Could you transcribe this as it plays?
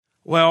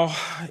Well,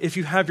 if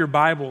you have your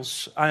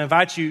Bibles, I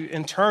invite you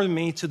and turn with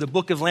me to the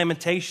book of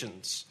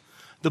Lamentations.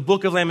 The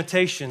book of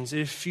Lamentations.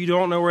 If you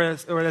don't know where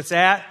that's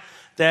at,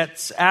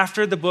 that's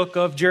after the book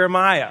of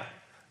Jeremiah.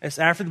 It's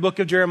after the book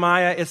of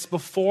Jeremiah. It's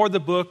before the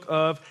book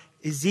of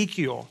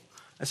Ezekiel.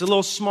 It's a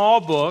little small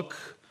book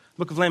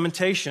of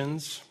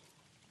Lamentations.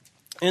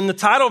 And the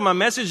title of my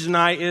message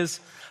tonight is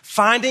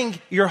Finding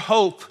Your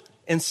Hope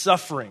in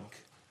Suffering.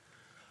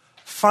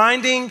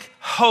 Finding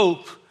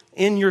hope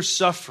in your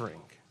suffering.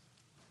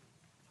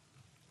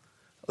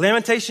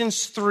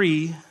 Lamentations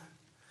 3,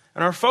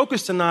 and our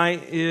focus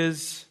tonight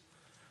is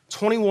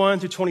 21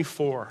 through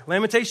 24.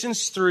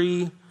 Lamentations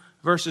 3,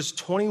 verses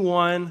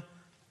 21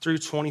 through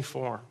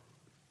 24.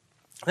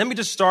 Let me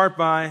just start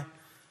by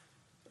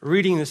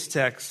reading this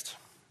text.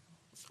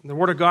 The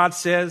Word of God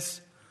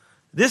says,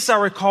 "This I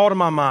recall to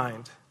my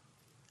mind,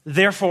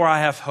 therefore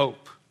I have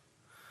hope.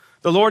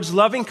 The Lord's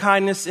loving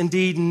kindness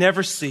indeed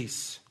never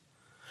cease,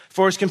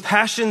 for his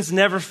compassions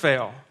never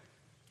fail.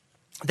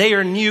 They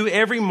are new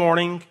every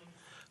morning.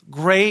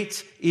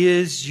 Great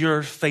is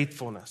your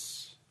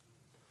faithfulness.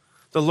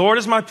 The Lord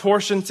is my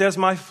portion, says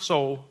my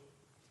soul.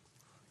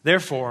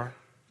 Therefore,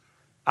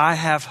 I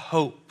have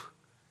hope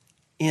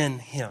in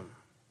him."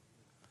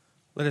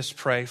 Let us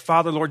pray.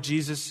 Father, Lord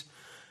Jesus,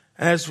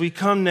 as we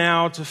come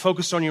now to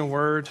focus on your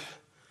word,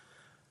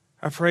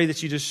 I pray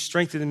that you just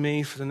strengthen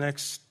me for the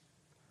next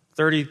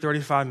 30,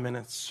 35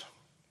 minutes.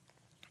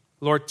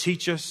 Lord,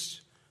 teach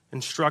us,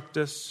 instruct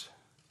us,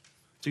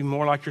 do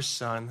more like your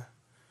Son.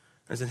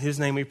 As in his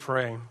name we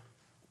pray.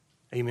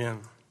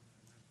 Amen.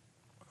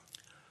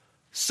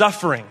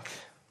 Suffering.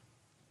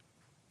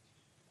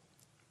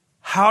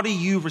 How do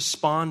you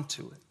respond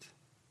to it?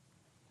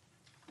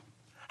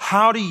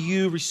 How do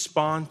you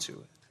respond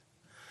to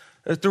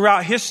it?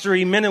 Throughout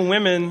history, men and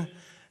women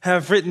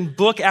have written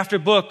book after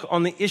book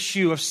on the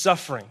issue of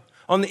suffering,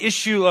 on the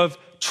issue of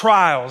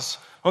trials,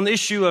 on the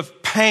issue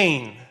of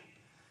pain.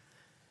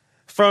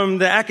 From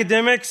the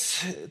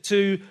academics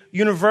to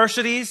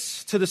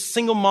universities to the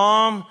single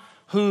mom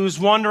who's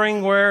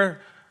wondering where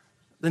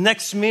the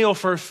next meal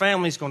for her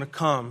family is going to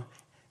come.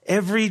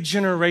 Every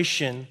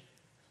generation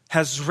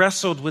has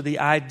wrestled with the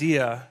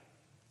idea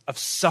of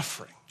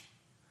suffering.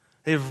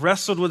 They've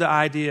wrestled with the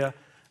idea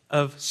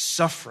of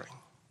suffering.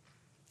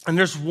 And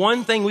there's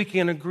one thing we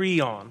can agree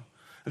on.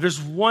 There's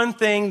one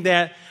thing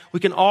that we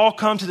can all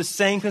come to the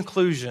same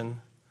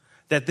conclusion,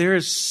 that there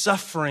is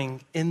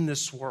suffering in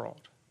this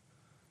world,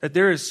 that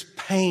there is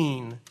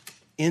pain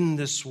in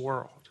this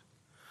world.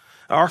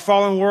 Our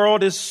fallen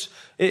world is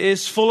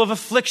full of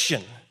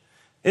affliction.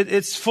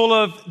 It's full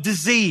of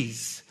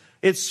disease.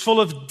 It's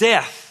full of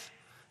death.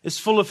 It's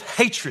full of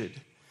hatred.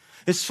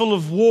 It's full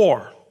of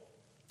war.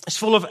 It's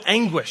full of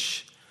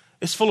anguish.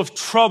 It's full of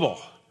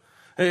trouble.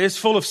 It's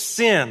full of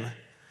sin.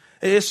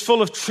 It's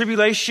full of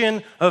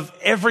tribulation of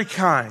every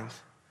kind.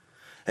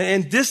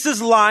 And this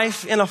is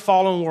life in a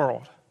fallen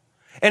world.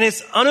 And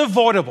it's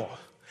unavoidable.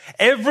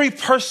 Every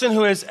person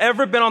who has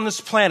ever been on this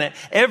planet,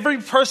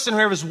 every person who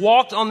ever has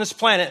walked on this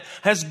planet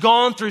has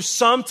gone through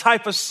some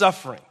type of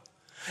suffering.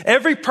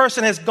 Every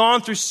person has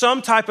gone through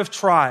some type of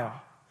trial.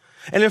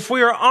 And if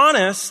we are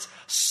honest,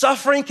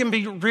 suffering can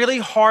be really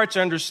hard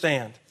to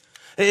understand.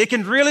 It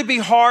can really be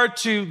hard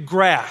to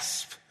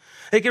grasp.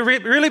 It can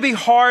really be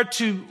hard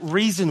to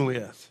reason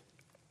with.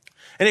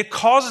 And it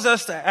causes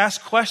us to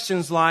ask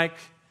questions like,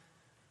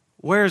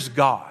 where's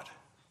God?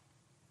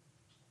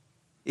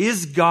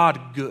 Is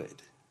God good?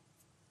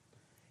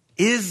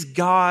 Is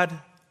God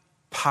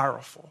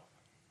powerful?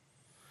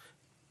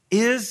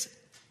 Is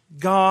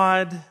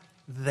God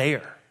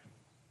there?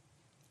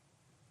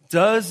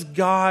 Does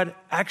God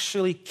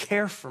actually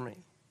care for me?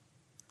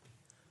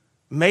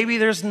 Maybe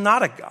there's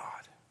not a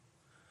God.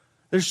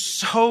 There's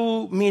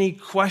so many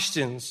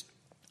questions.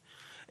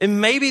 And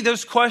maybe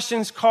those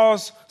questions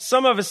cause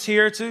some of us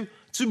here to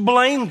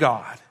blame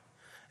God.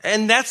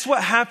 And that's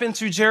what happened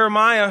to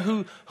Jeremiah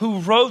who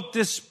wrote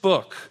this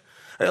book.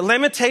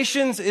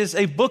 Lamentations is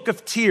a book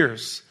of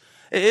tears.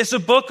 It's a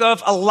book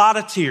of a lot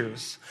of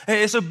tears.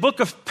 It's a book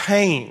of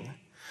pain.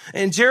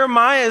 And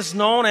Jeremiah is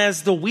known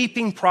as the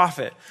weeping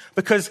prophet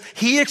because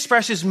he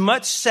expresses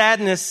much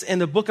sadness in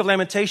the book of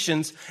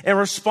Lamentations in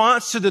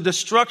response to the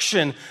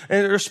destruction,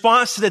 in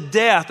response to the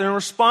death, in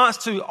response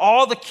to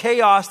all the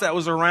chaos that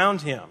was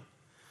around him.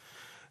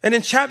 And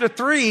in chapter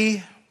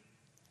 3,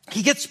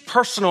 he gets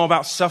personal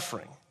about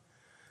suffering.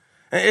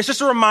 It's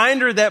just a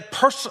reminder that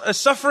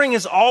suffering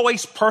is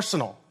always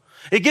personal.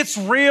 It gets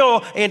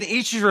real in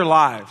each of your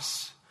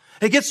lives.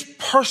 It gets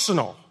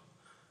personal.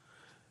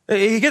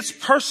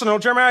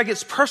 Jeremiah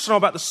gets personal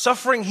about the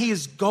suffering he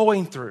is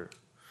going through.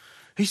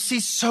 He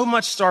sees so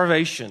much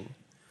starvation.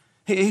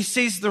 He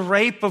sees the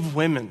rape of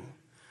women.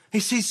 He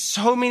sees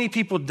so many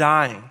people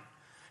dying.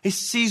 He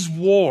sees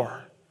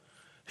war.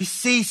 He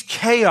sees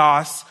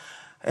chaos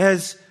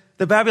as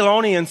the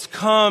Babylonians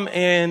come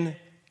and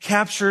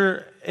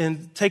capture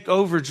and take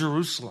over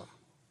Jerusalem.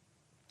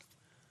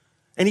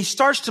 And he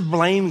starts to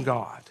blame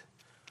God.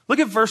 Look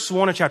at verse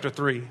 1 of chapter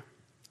 3.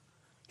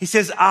 He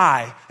says,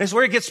 I. That's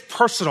where it gets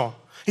personal.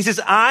 He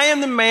says, I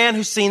am the man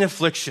who's seen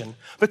affliction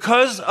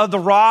because of the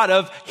rod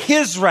of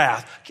his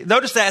wrath.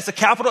 Notice that it's a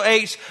capital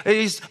H.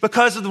 It's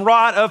because of the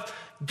rod of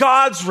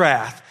God's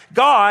wrath.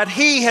 God,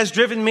 he has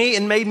driven me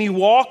and made me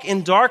walk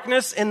in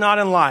darkness and not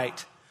in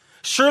light.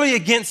 Surely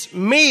against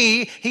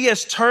me, he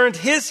has turned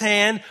his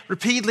hand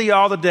repeatedly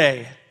all the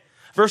day.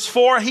 Verse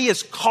 4, he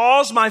has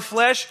caused my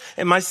flesh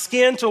and my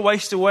skin to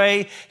waste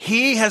away.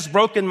 He has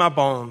broken my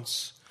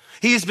bones.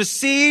 He has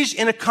besieged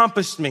and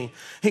encompassed me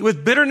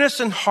with bitterness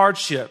and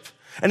hardship.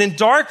 And in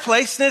dark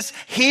places,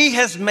 he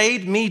has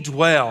made me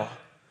dwell.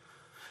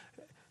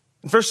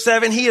 Verse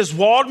 7, he has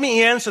walled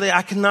me in so that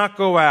I cannot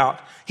go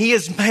out. He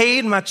has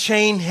made my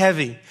chain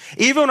heavy.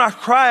 Even when I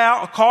cry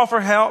out and call for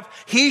help,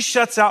 he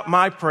shuts out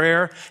my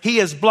prayer. He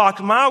has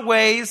blocked my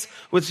ways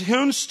with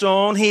hewn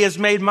stone. He has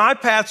made my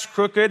paths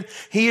crooked.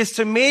 He is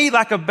to me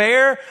like a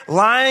bear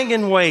lying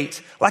in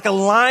wait, like a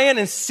lion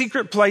in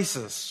secret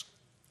places.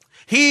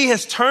 He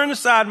has turned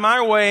aside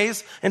my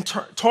ways and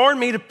torn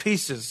me to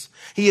pieces.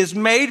 He has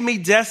made me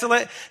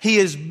desolate. He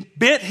has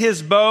bent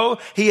his bow.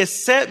 He has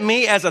set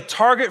me as a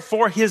target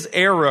for his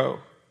arrow.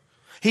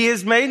 He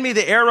has made me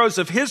the arrows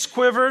of his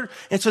quiver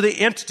and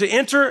to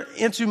enter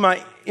into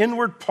my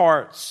inward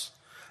parts.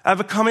 I've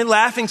become a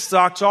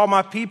laughingstock to all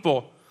my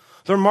people.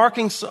 Their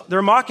mocking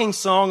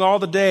song all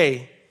the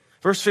day.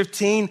 Verse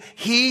 15,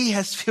 he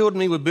has filled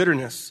me with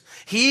bitterness.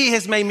 He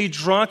has made me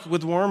drunk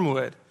with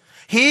wormwood.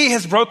 He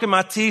has broken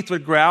my teeth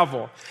with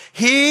gravel.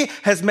 He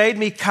has made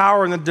me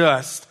cower in the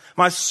dust.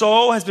 My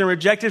soul has been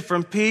rejected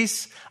from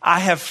peace. I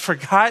have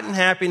forgotten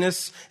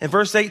happiness. In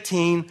verse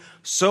 18,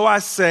 so I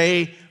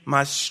say,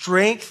 my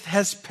strength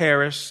has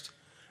perished,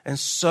 and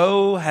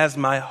so has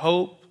my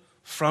hope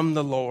from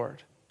the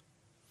Lord.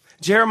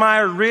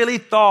 Jeremiah really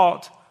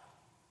thought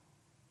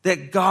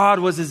that God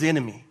was his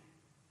enemy.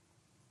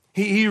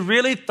 He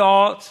really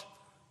thought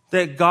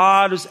that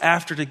God was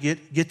after to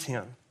get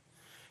him.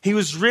 He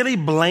was really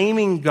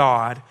blaming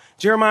God.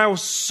 Jeremiah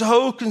was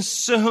so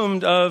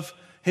consumed of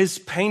his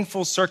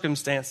painful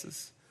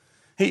circumstances.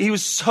 He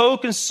was so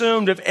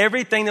consumed of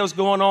everything that was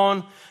going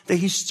on that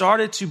he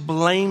started to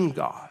blame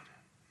God.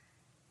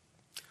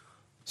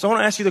 So I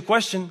want to ask you the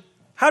question,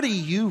 how do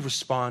you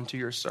respond to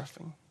your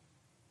suffering?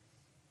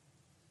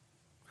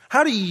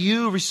 How do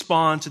you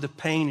respond to the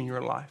pain in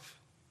your life?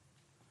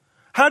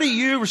 How do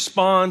you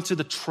respond to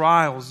the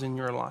trials in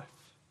your life?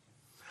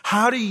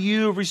 How do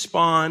you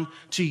respond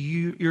to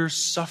your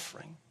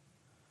suffering?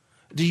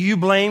 Do you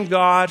blame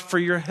God for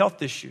your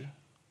health issue?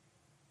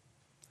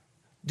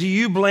 Do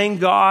you blame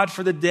God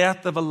for the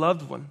death of a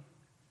loved one?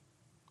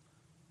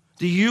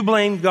 Do you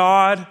blame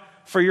God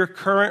for your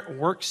current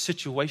work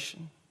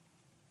situation?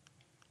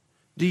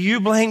 Do you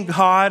blame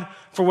God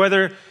for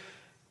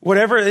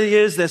whatever it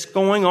is that's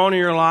going on in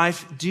your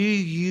life, do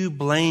you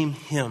blame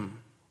him?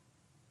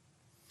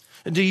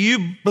 Do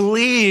you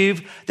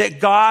believe that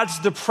God's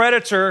the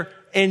predator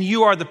and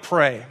you are the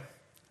prey?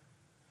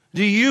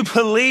 Do you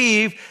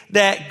believe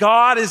that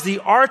God is the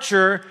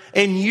archer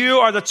and you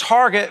are the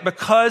target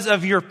because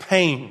of your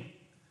pain?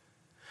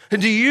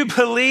 Do you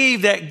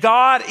believe that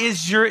God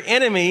is your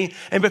enemy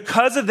and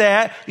because of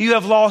that you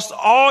have lost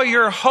all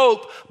your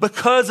hope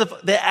because of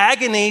the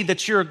agony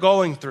that you're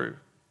going through?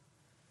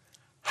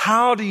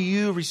 How do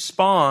you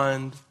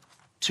respond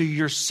to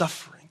your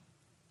suffering?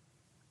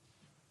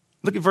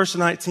 Look at verse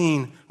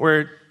 19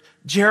 where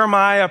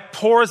Jeremiah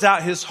pours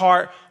out his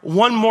heart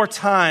one more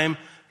time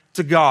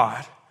to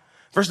God.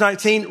 Verse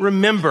 19,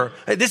 remember.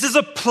 This is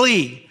a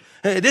plea.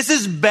 This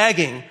is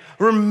begging.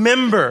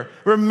 Remember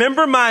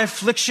my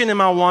affliction and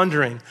my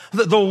wandering,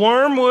 the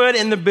wormwood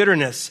and the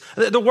bitterness.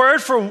 The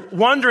word for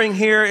wandering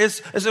here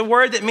is a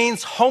word that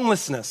means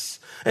homelessness.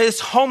 It's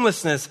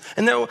homelessness.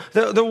 And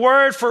the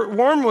word for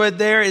wormwood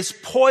there is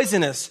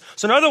poisonous.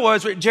 So in other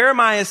words, what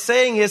Jeremiah is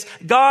saying is,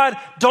 God,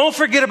 don't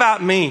forget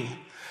about me.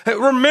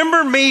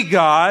 Remember me,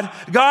 God.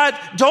 God,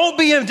 don't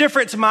be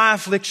indifferent to my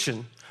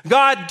affliction.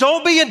 God,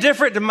 don't be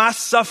indifferent to my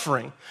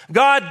suffering.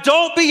 God,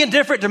 don't be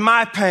indifferent to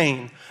my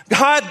pain.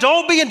 God,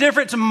 don't be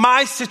indifferent to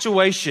my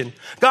situation.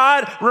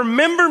 God,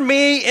 remember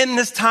me in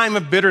this time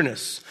of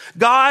bitterness.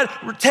 God,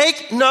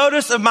 take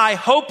notice of my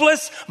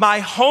hopeless, my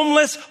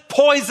homeless,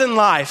 poison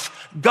life.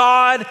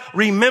 God,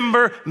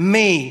 remember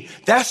me.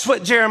 That's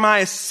what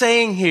Jeremiah is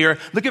saying here.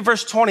 Look at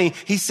verse 20.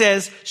 He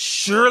says,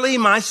 surely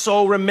my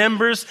soul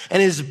remembers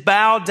and is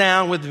bowed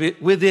down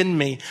within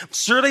me.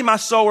 Surely my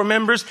soul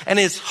remembers and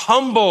is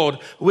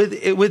humbled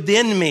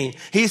within me.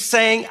 He's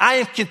saying, I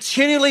am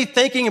continually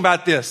thinking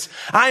about this.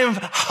 I am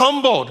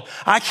humbled.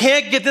 I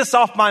can't get this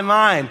off my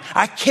mind.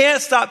 I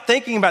can't stop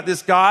thinking about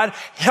this, God.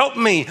 Help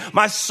me.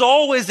 My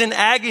soul is in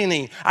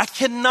agony. I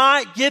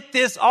cannot get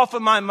this off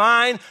of my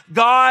mind.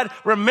 God,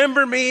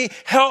 remember me,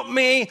 help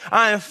me.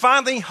 I am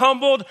finally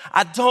humbled.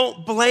 I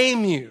don't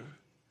blame you.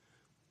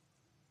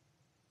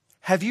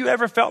 Have you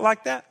ever felt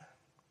like that?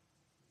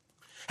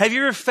 Have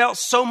you ever felt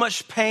so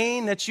much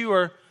pain that you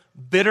are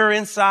bitter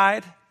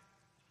inside?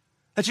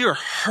 That you are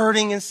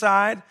hurting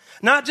inside?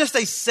 Not just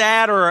a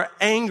sad or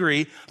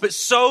angry, but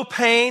so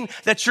pain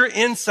that you're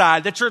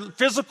inside, that your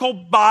physical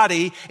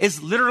body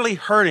is literally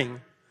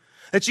hurting.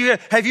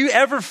 Have you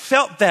ever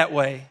felt that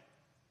way?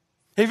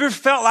 Have you ever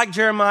felt like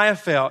Jeremiah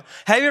felt?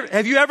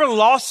 Have you ever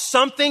lost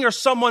something or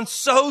someone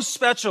so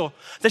special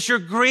that your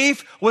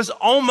grief was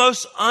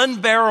almost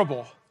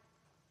unbearable?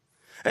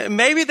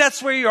 Maybe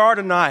that's where you are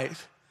tonight.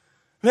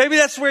 Maybe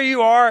that's where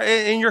you are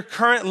in your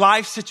current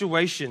life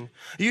situation.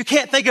 You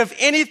can't think of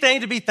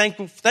anything to be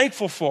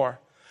thankful for.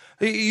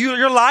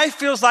 Your life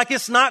feels like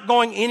it's not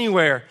going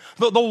anywhere.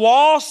 The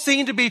walls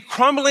seem to be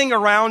crumbling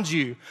around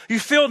you. You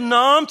feel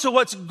numb to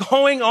what's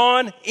going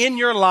on in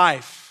your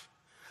life.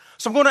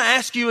 So I'm going to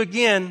ask you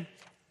again,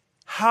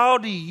 how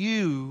do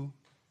you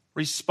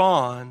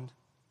respond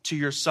to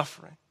your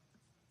suffering?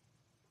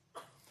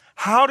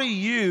 How do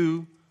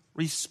you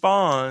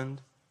respond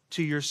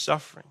to your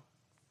suffering?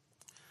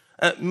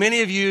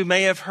 Many of you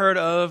may have heard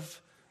of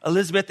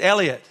Elizabeth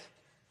Elliot.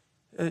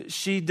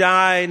 She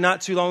died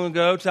not too long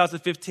ago,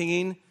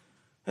 2015.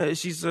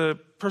 She's a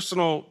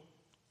personal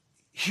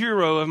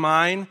hero of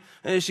mine.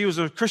 She was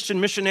a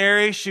Christian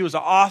missionary. She was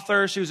an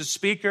author. She was a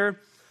speaker.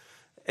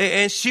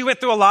 And she went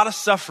through a lot of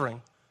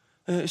suffering.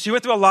 She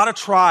went through a lot of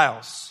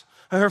trials.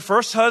 Her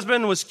first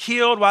husband was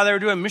killed while they were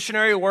doing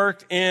missionary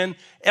work in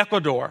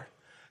Ecuador.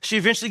 She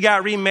eventually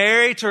got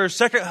remarried to her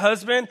second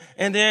husband,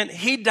 and then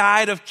he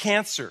died of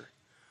cancer.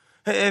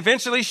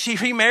 Eventually, she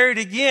remarried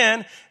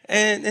again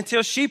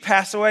until she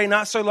passed away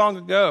not so long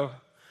ago.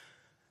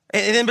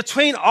 And in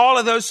between all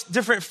of those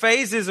different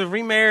phases of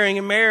remarrying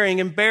and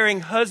marrying and bearing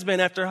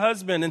husband after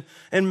husband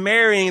and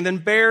marrying and then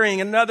bearing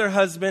another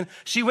husband,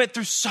 she went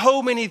through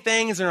so many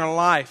things in her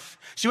life.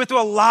 She went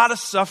through a lot of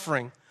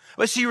suffering,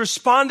 but she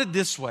responded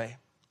this way.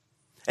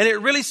 And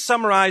it really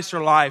summarized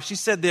her life. She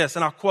said this,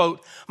 and I'll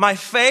quote, "My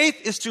faith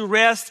is to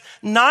rest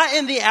not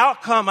in the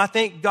outcome I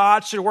think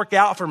God should work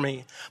out for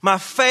me. My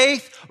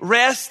faith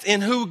rests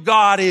in who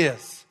God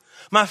is."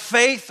 My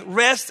faith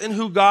rests in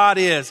who God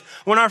is.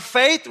 When our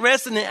faith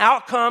rests in the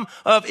outcome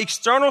of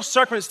external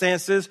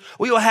circumstances,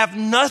 we will have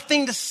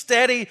nothing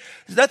steady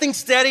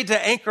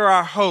to anchor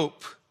our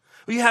hope.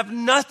 We have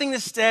nothing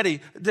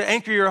steady to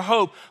anchor your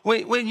hope.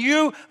 When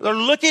you are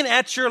looking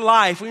at your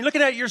life, when you're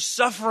looking at your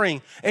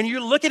suffering, and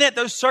you're looking at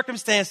those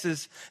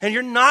circumstances, and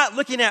you're not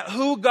looking at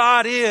who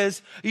God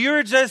is,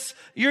 you're just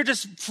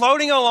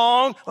floating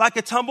along like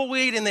a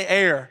tumbleweed in the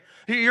air.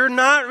 You're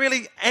not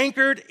really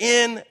anchored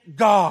in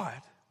God.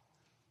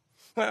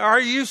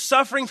 Are you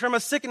suffering from a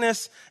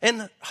sickness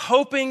and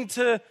hoping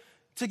to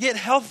get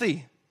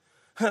healthy?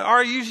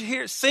 Are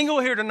you single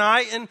here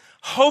tonight and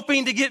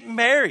hoping to get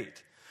married?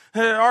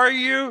 Are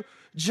you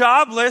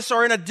jobless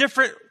or in a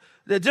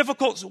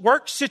difficult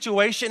work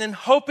situation and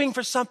hoping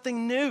for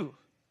something new?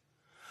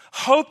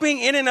 Hoping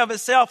in and of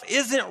itself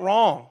isn't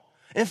wrong.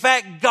 In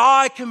fact,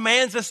 God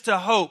commands us to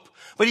hope,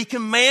 but He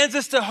commands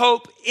us to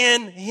hope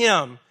in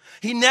Him.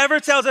 He never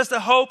tells us to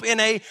hope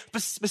in a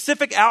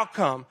specific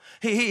outcome.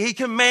 He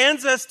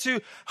commands us to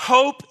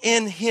hope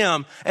in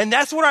Him. And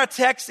that's what our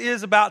text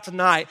is about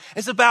tonight.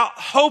 It's about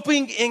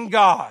hoping in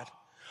God,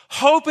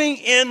 hoping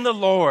in the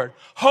Lord,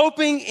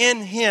 hoping in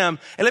Him.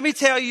 And let me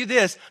tell you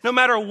this, no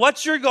matter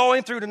what you're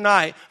going through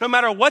tonight, no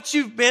matter what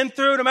you've been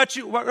through,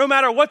 no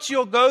matter what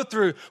you'll go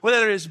through,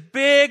 whether it is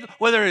big,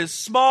 whether it is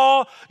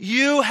small,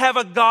 you have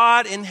a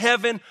God in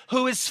heaven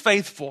who is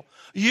faithful.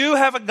 You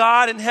have a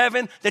God in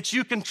heaven that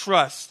you can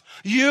trust.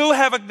 You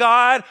have a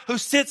God who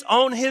sits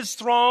on His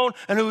throne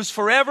and who is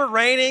forever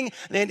reigning.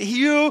 And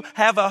you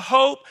have a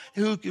hope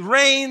who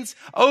reigns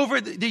over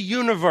the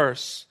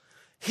universe.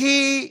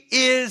 He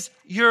is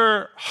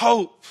your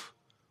hope.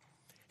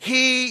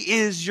 He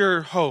is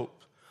your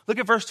hope. Look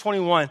at verse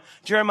 21.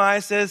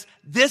 Jeremiah says,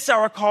 "This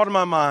hour called to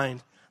my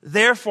mind,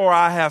 therefore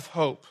I have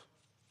hope."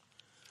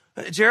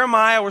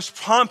 Jeremiah was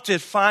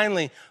prompted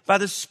finally by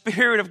the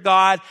Spirit of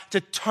God to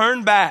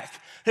turn back,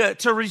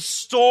 to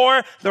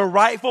restore the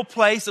rightful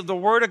place of the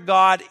Word of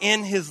God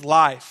in his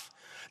life.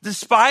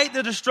 Despite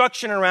the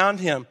destruction around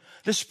him,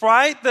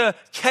 despite the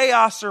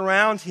chaos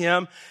around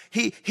him,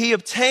 he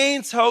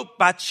obtains hope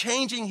by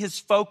changing his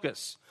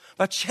focus.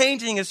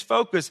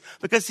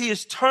 Because he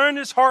has turned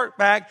his heart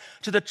back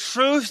to the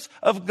truth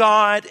of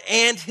God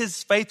and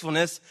His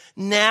faithfulness.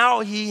 Now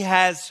he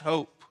has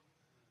hope.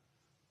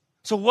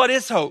 So what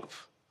is hope?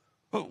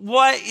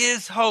 What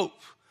is hope?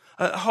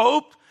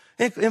 Hope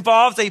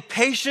involves a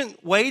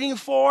patient waiting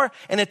for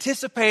and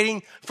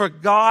anticipating for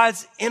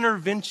God's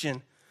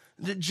intervention.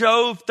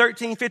 Job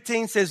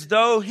 13:15 says,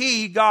 though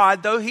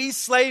he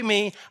slay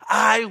me,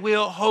 I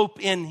will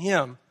hope in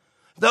Him.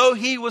 Though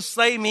He will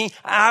slay me,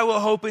 I will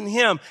hope in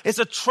Him. It's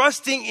a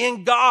trusting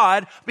in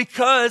God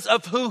because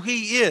of who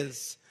He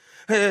is.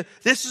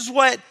 This is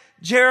what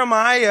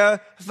Jeremiah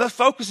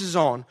focuses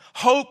on.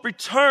 Hope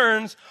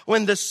returns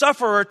when the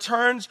sufferer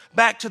turns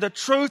back to the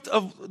truth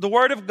of the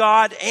Word of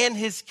God and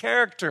His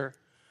character.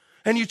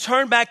 And you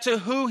turn back to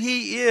who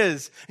He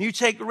is. And you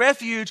take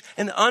refuge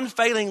in the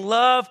unfailing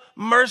love,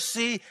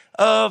 mercy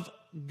of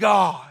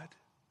God.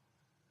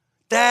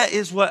 That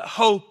is what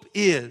hope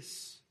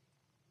is.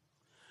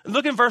 And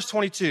look in verse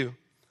 22.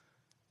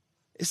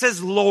 It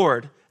says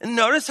Lord. And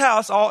notice how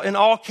it's all in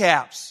all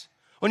caps.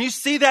 When you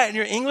see that in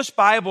your English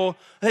Bible,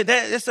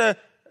 it's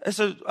it's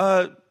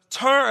a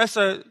term, it's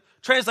a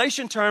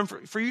translation term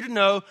for you to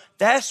know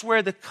that's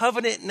where the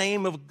covenant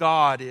name of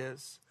God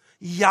is.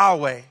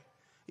 Yahweh.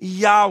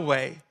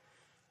 Yahweh.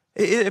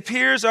 It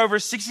appears over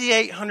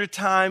 6,800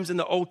 times in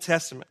the Old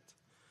Testament.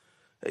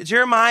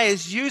 Jeremiah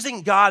is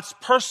using God's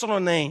personal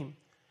name.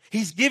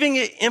 He's giving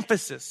it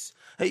emphasis.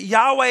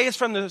 Yahweh is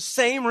from the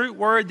same root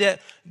word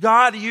that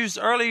God used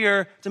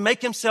earlier to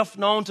make himself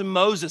known to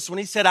Moses when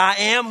he said, I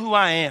am who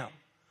I am.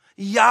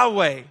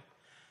 Yahweh.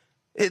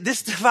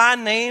 This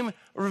divine name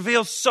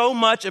reveals so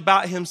much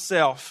about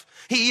himself.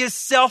 He is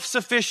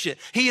self-sufficient.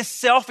 He is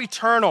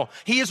self-eternal.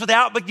 He is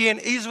without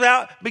beginning. He is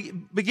without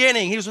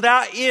beginning. He is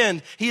without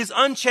end. He is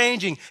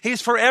unchanging. He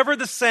is forever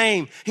the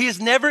same. He is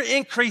never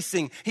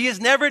increasing. He is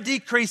never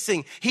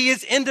decreasing. He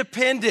is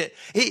independent.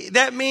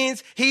 That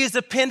means he is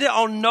dependent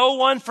on no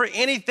one for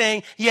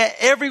anything, yet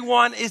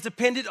everyone is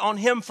dependent on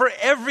him for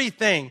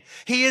everything.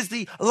 He is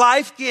the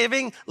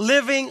life-giving,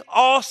 living,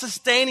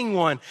 all-sustaining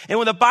one. And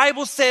when the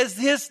Bible says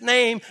his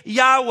name,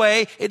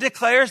 Yahweh, it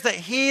declares that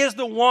he is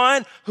the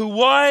one who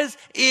was,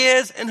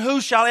 is, and who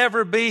shall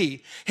ever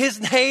be. His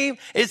name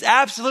is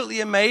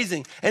absolutely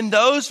amazing. And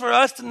those for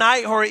us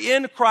tonight who are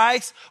in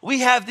Christ,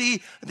 we have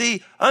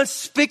the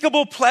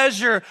unspeakable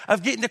pleasure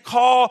of getting to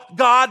call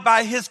God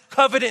by his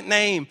covenant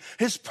name,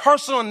 his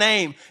personal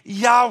name,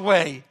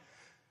 Yahweh.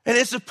 And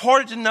it's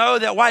important to know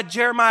that why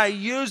Jeremiah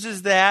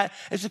uses that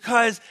is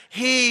because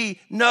he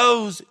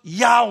knows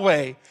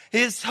Yahweh.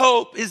 His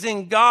hope is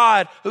in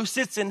God who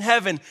sits in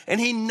heaven, and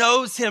he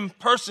knows him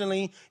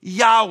personally,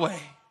 Yahweh.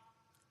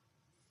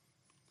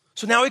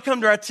 So now we come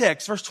to our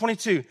text, verse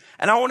 22.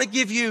 And I want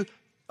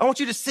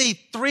you to see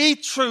three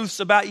truths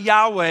about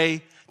Yahweh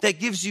that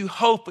gives you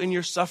hope in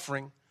your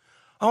suffering.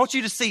 I want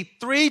you to see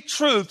three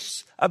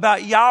truths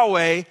about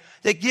Yahweh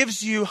that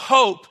gives you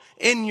hope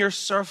in your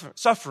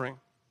suffering.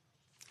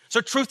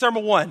 So truth number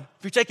one,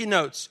 if you're taking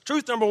notes,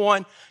 truth number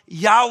one,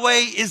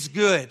 Yahweh is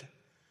good.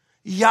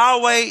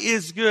 Yahweh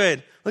is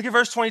good. Look at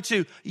verse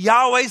 22.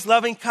 Yahweh's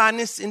loving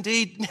kindness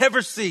indeed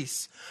never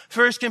cease,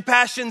 for his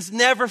compassions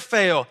never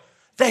fail.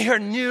 They are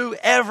new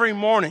every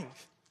morning.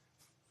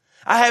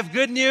 I have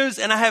good news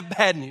and I have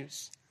bad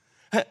news.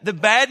 The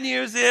bad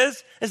news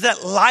is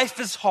that life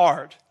is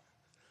hard.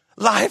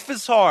 Life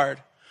is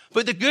hard.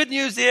 But the good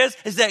news is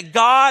that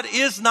God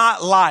is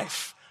not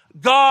life.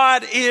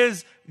 God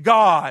is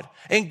God.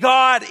 And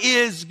God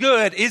is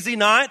good, is he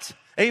not?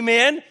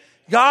 Amen?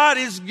 God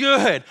is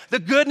good. The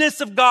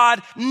goodness of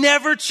God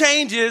never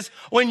changes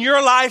when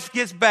your life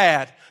gets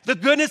bad. The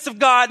goodness of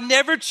God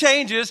never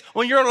changes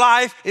when your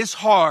life is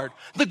hard.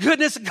 The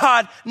goodness of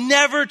God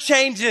never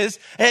changes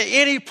at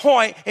any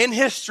point in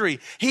history.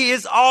 He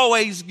is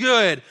always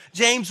good.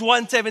 James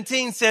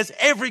 1:17 says,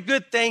 every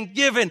good thing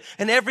given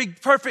and every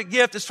perfect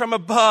gift is from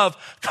above,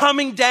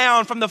 coming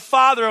down from the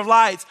Father of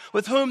lights,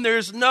 with whom there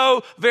is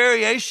no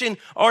variation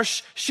or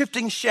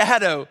shifting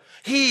shadow.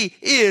 He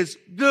is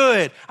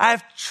good.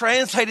 I've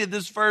translated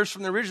this verse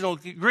from the original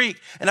Greek,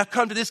 and I've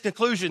come to this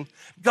conclusion.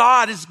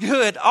 God is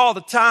good all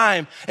the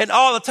time. And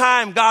all the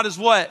time, God is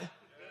what?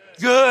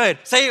 Good.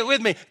 Say it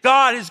with me.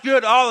 God is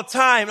good all the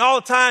time.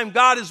 All the time,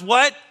 God is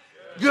what?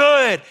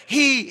 Good.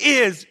 He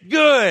is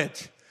good.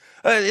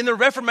 In the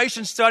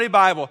Reformation Study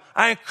Bible,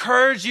 I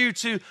encourage you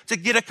to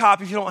get a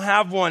copy if you don't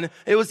have one.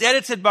 It was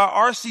edited by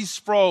R.C.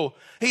 Sproul.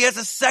 He has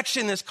a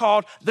section that's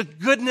called The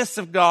Goodness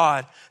of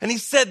God. And he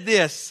said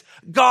this,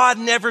 God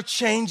never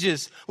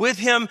changes. With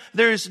him,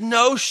 there is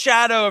no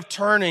shadow of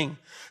turning.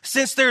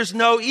 Since there's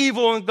no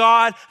evil in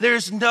God,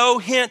 there's no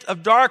hint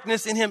of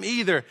darkness in him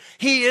either.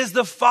 He is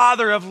the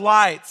Father of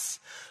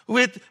lights.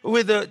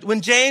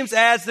 When James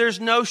adds there's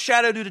no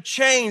shadow due to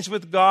change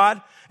with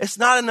God, it's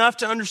not enough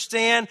to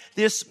understand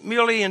this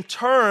merely in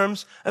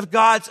terms of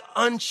God's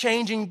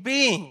unchanging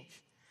being.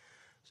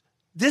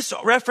 This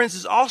reference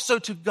is also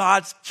to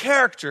God's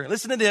character.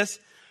 Listen to this.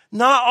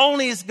 Not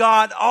only is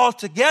God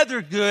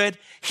altogether good,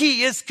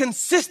 he is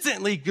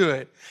consistently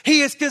good.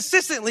 He is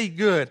consistently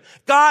good.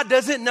 God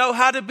doesn't know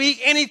how to be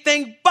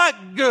anything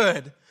but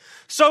good.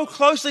 So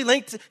closely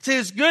linked to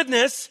his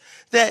goodness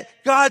that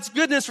God's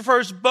goodness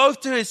refers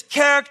both to his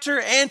character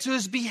and to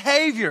his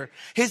behavior.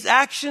 His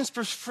actions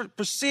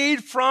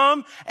proceed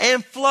from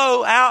and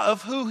flow out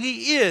of who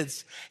he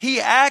is. He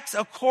acts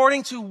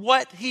according to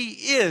what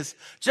he is.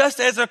 Just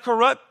as a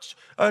corrupt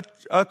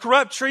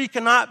tree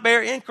cannot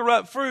bear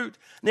incorrupt fruit,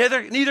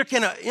 neither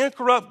can an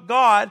incorrupt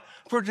God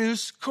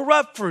produce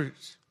corrupt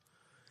fruit.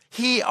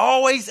 He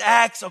always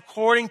acts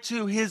according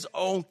to his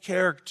own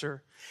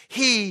character.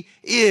 He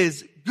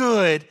is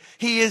good.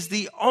 He is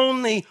the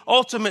only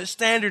ultimate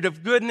standard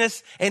of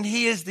goodness, and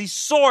he is the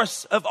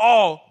source of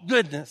all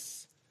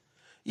goodness.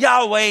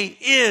 Yahweh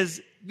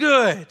is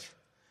good.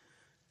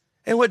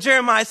 And what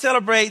Jeremiah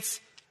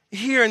celebrates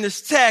here in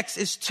this text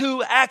is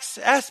two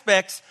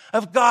aspects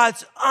of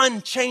God's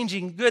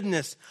unchanging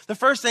goodness. The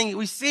first thing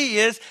we see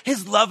is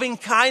his loving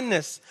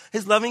kindness.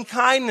 His loving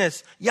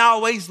kindness.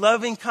 Yahweh's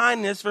loving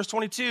kindness, verse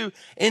 22,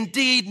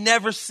 indeed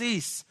never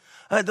cease.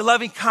 The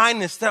loving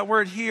kindness, that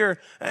word here,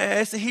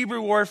 it's the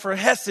Hebrew word for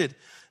hesed.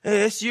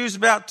 It's used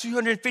about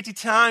 250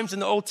 times in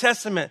the Old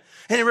Testament,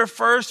 and it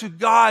refers to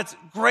God's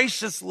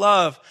gracious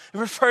love. It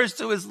refers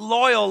to his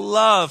loyal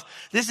love.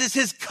 This is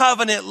his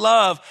covenant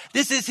love.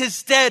 This is his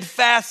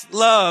steadfast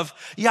love.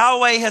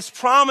 Yahweh has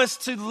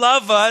promised to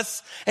love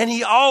us, and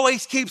he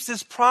always keeps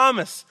his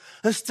promise.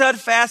 The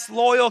steadfast,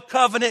 loyal,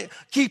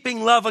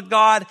 covenant-keeping love of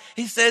God,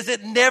 he says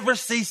it never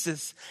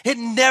ceases. It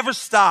never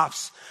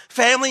stops.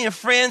 Family and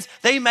friends,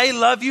 they may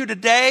love you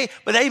today,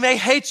 but they may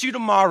hate you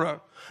tomorrow.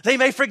 They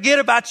may forget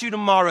about you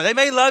tomorrow. They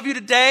may love you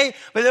today,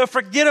 but they'll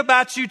forget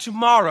about you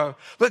tomorrow.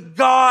 But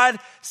God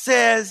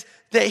says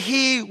that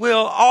he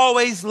will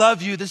always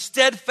love you. The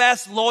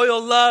steadfast,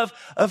 loyal love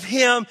of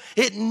him,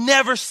 it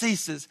never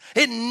ceases.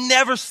 It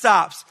never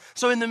stops.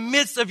 So in the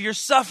midst of your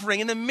suffering,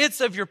 in the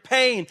midst of your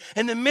pain,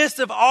 in the midst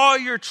of all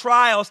your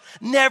trials,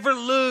 never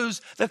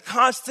lose the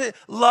constant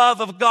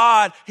love of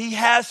God he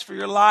has for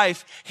your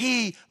life.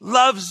 He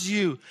loves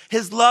you.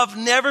 His love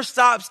never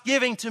stops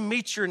giving to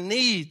meet your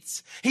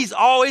needs. He's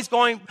always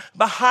going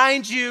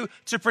behind you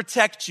to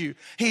protect you.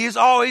 He is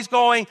always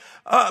going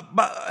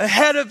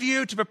ahead of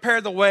you to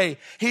prepare the way.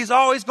 He's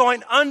always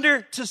going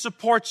under to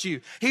support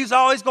you. He's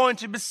always going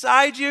to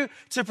beside you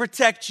to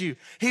protect you.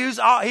 He's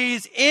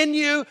in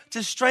you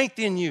to strengthen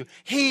you.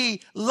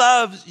 He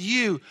loves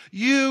you.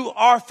 You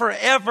are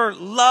forever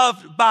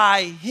loved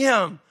by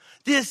him.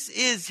 This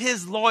is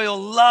his loyal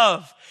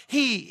love.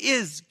 He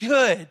is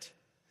good.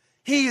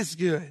 He is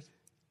good.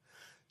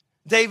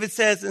 David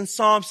says in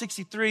Psalm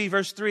 63,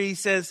 verse 3, he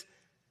says,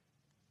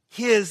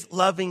 his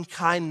loving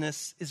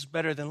kindness is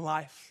better than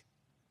life.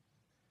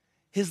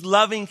 His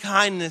loving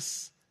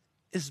kindness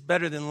is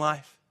better than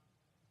life.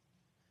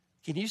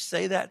 Can you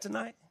say that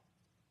tonight?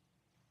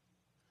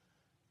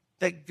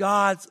 That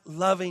God's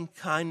loving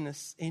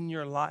kindness in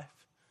your life,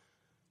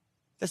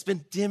 that's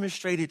been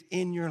demonstrated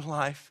in your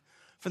life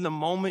from the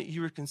moment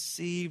you were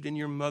conceived in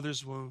your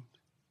mother's womb,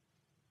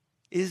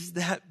 is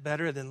that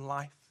better than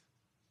life?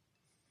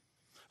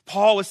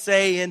 Paul would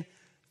say in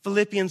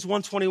Philippians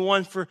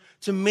 1:21, for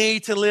to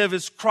me to live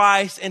is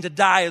Christ and to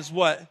die is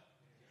what?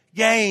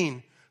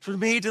 Gain. For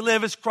me to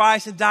live is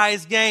Christ and die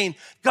is gain.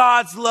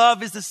 God's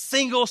love is the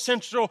single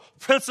central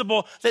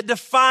principle that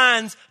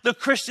defines the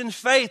Christian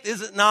faith,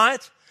 is it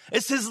not?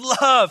 It's his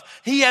love.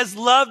 He has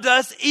loved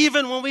us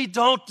even when we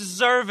don't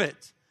deserve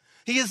it.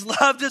 He has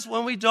loved us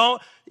when we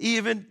don't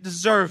even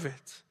deserve it.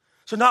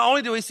 So not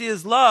only do we see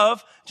his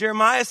love,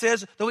 Jeremiah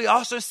says that we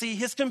also see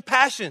his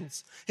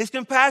compassions. His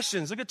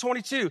compassions. Look at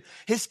 22.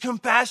 His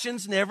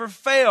compassions never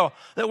fail.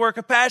 That word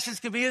compassions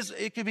could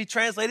be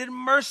translated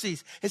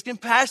mercies. His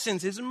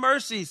compassions, his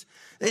mercies,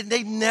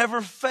 they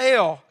never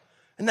fail.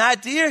 And the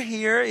idea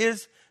here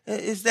is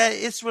that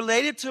it's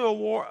related to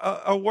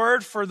a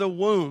word for the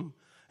womb.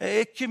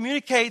 It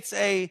communicates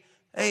a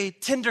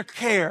tender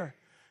care.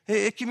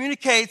 It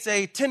communicates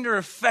a tender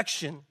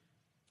affection.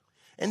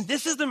 And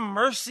this is the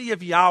mercy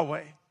of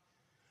Yahweh.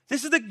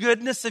 This is the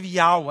goodness of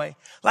Yahweh.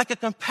 Like a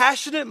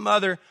compassionate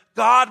mother,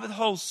 God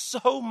withholds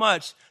so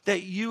much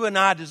that you and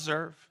I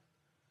deserve.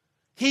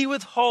 He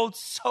withholds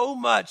so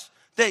much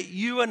that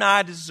you and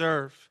I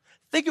deserve.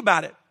 Think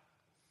about it.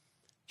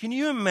 Can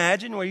you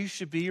imagine where you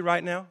should be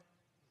right now?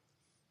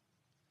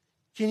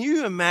 Can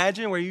you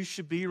imagine where you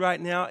should be right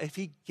now if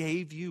he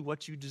gave you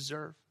what you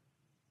deserve?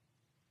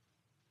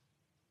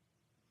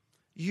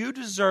 You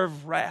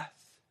deserve wrath.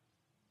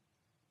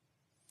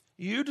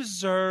 You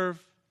deserve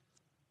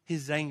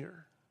his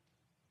anger.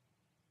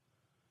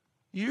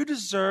 You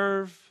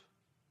deserve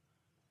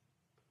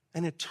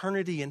an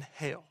eternity in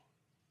hell.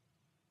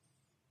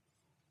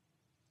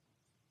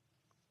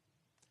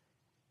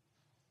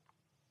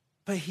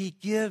 But he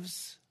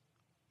gives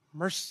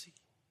mercy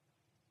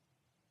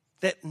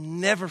that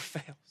never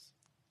fails.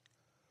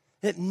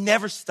 It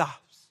never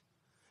stops.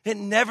 It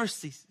never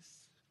ceases.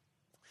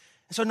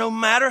 And so no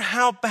matter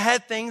how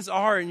bad things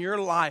are in your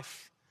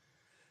life,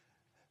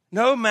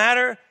 no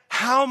matter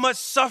how much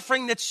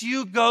suffering that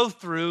you go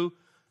through,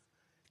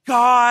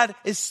 God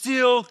is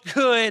still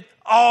good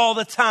all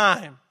the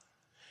time.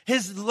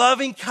 His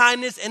loving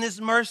kindness and his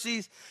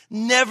mercies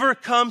never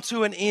come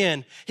to an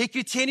end. He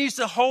continues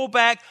to hold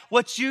back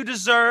what you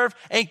deserve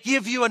and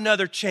give you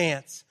another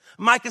chance.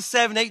 Micah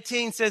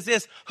 7:18 says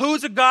this,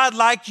 who's a God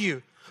like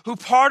you, who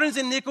pardons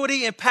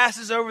iniquity and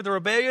passes over the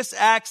rebellious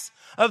acts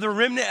of the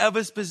remnant of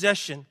his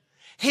possession?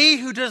 He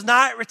who does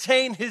not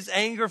retain his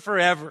anger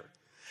forever,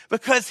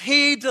 because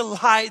he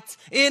delights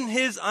in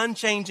his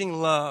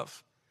unchanging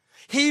love.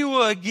 He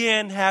will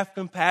again have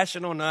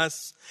compassion on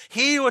us.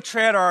 He will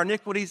tread our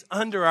iniquities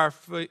under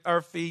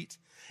our feet.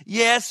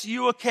 Yes,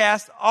 you will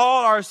cast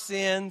all our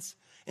sins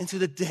into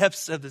the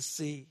depths of the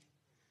sea.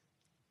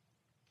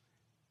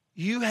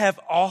 You have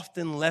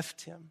often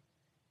left him.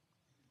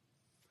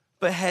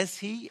 But has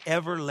he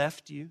ever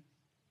left you?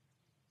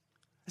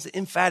 It's an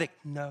emphatic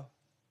no.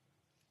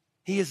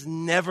 He has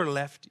never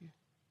left you.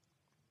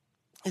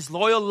 His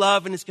loyal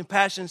love and his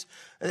compassions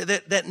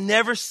that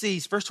never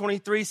cease. Verse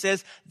 23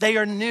 says, they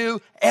are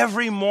new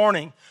every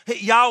morning.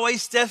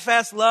 Yahweh's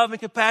steadfast love and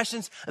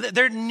compassions,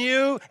 they're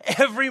new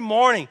every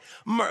morning.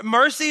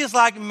 Mercy is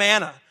like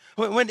manna.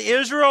 When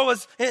Israel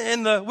was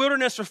in the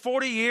wilderness for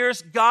 40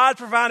 years, God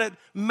provided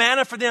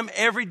manna for them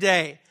every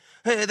day.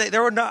 They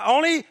were not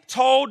only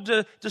told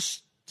to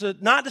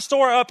not to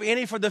store up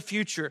any for the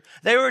future.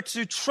 They were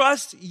to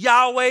trust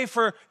Yahweh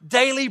for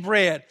daily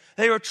bread.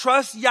 They were to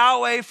trust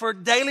Yahweh for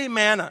daily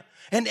manna.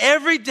 And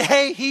every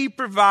day he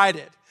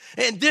provided.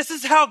 And this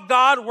is how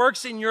God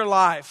works in your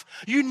life.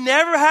 You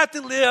never have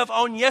to live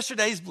on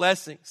yesterday's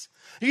blessings.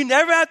 You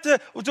never have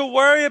to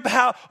worry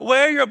about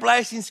where your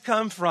blessings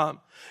come from.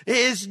 It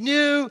is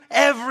new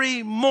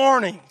every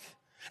morning.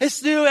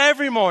 It's new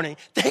every morning.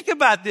 Think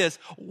about this.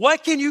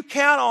 What can you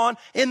count on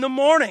in the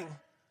morning?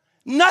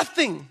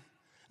 Nothing.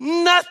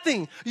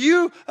 Nothing.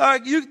 You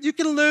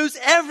can lose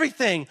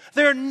everything.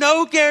 There are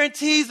no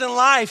guarantees in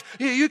life.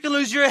 You can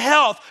lose your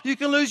health. You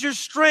can lose your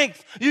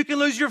strength. You can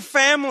lose your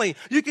family.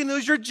 You can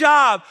lose your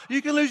job.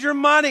 You can lose your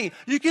money.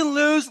 You can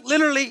lose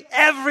literally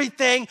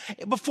everything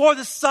before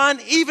the sun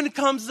even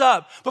comes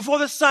up, before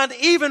the sun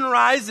even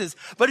rises.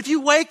 But if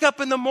you wake up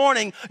in the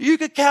morning, you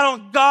can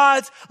count on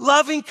God's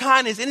loving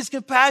kindness and his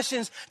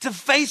compassions to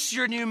face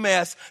your new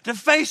mess, to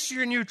face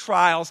your new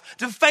trials,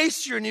 to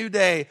face your new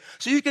day.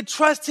 So you can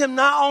trust him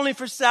not only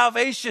for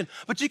salvation,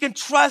 but you can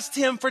trust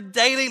him for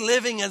daily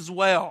living as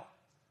well.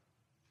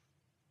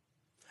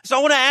 So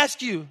I want to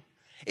ask you,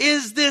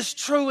 is this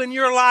true in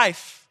your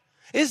life?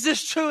 Is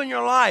this true in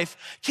your life?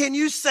 Can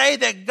you say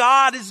that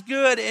God is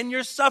good in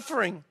your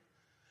suffering?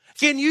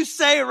 Can you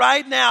say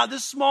right now,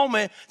 this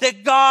moment,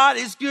 that God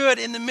is good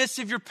in the midst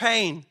of your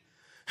pain?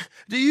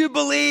 Do you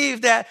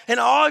believe that in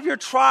all of your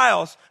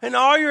trials and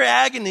all your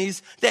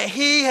agonies, that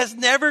he has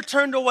never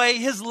turned away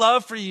his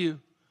love for you?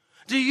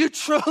 Do you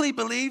truly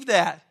believe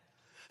that?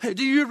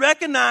 Do you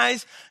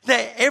recognize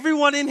that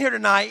everyone in here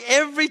tonight,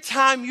 every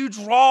time you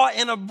draw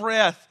in a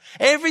breath,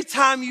 every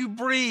time you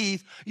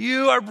breathe,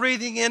 you are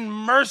breathing in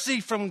mercy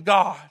from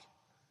God.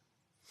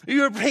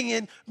 You are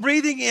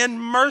breathing in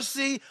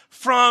mercy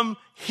from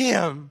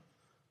him.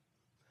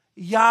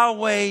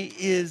 Yahweh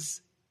is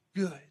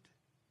good.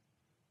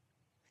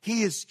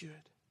 He is good.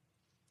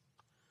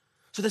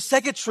 So the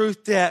second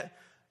truth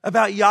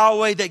about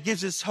Yahweh that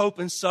gives us hope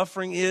in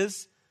suffering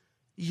is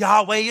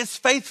Yahweh is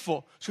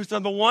faithful. Truth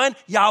number one,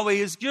 Yahweh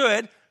is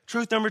good.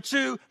 Truth number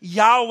two,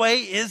 Yahweh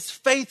is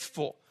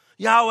faithful.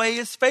 Yahweh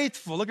is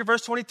faithful. Look at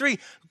verse 23.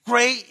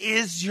 Great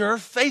is your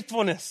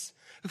faithfulness.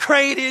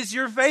 Great is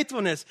your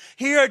faithfulness.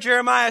 Here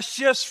Jeremiah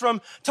shifts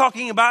from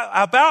talking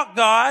about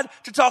God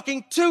to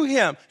talking to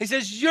him. He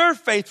says, your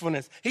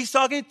faithfulness. He's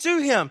talking to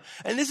him.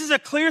 And this is a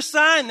clear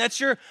sign that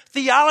your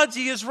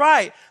theology is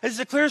right. This is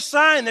a clear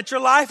sign that your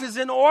life is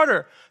in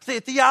order.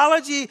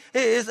 Theology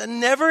is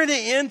never an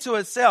end to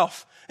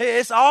itself.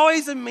 It's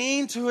always a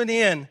mean to an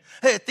end.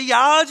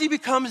 Theology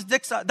becomes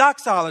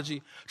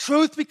doxology.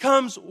 Truth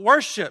becomes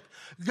worship.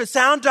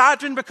 Sound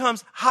doctrine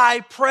becomes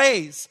high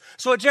praise.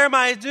 So what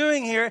Jeremiah is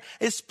doing here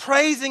is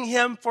praising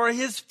him for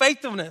his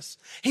faithfulness.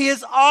 He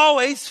is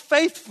always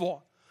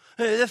faithful.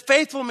 The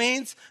faithful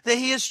means that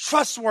he is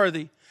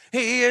trustworthy.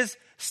 He is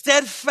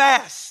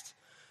steadfast.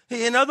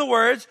 In other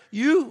words,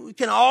 you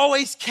can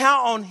always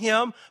count on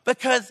him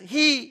because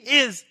he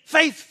is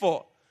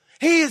faithful.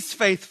 He is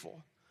faithful.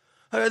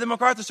 The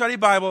MacArthur Study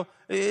Bible,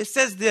 it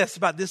says this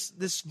about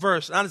this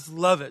verse. I just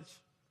love it.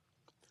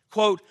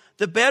 Quote,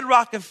 the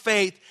bedrock of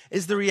faith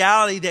is the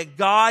reality that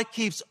God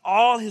keeps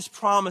all his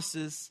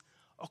promises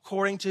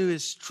according to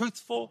his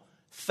truthful,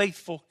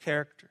 faithful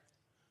character.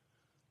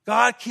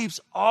 God keeps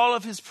all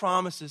of his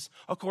promises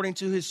according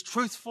to his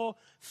truthful,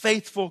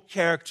 faithful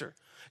character.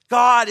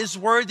 God is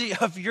worthy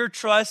of your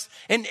trust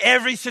in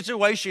every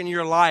situation in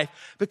your life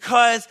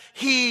because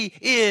he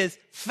is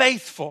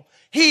faithful.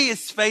 He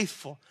is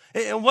faithful.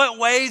 In what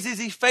ways is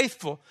he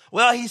faithful?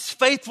 Well, he's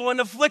faithful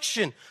in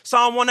affliction.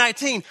 Psalm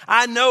 119,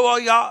 I know,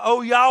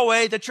 O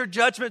Yahweh, that your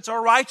judgments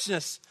are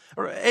righteous,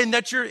 and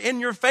that in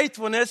your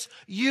faithfulness,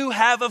 you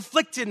have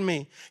afflicted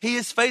me. He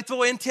is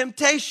faithful in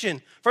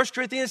temptation. 1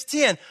 Corinthians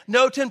 10,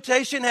 no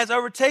temptation has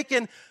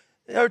overtaken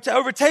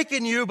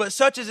you, but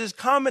such as is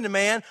common to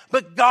man.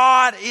 But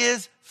God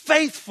is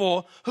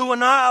faithful, who will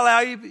not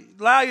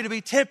allow you to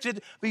be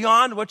tempted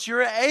beyond what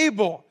you're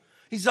able.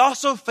 He's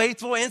also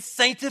faithful in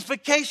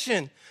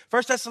sanctification.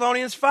 1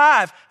 Thessalonians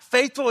 5,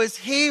 faithful is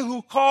he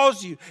who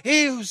calls you,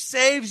 he who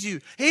saves you,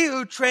 he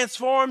who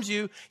transforms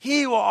you,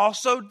 he will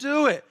also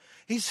do it.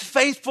 He's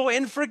faithful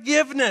in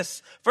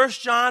forgiveness. 1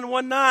 John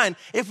 1:9,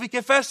 if we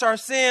confess our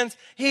sins,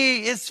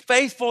 he is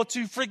faithful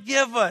to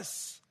forgive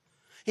us.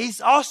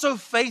 He's also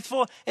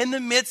faithful in the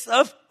midst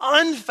of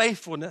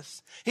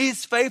unfaithfulness.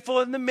 He's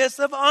faithful in the midst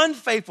of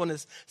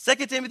unfaithfulness.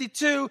 2 Timothy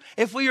 2,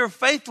 if we are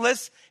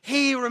faithless,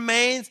 he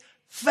remains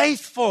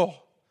faithful.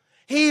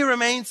 He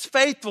remains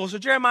faithful. So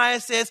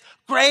Jeremiah says,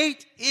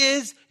 great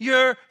is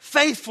your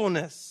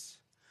faithfulness.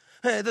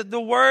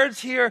 The words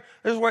here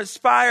is what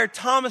inspired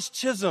Thomas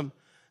Chisholm,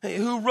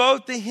 who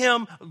wrote the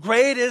hymn,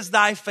 great is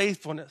thy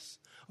faithfulness.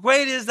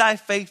 Great is thy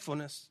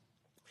faithfulness.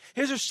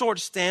 Here's a short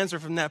stanza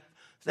from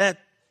that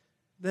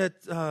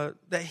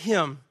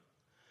hymn.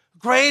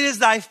 Great is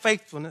thy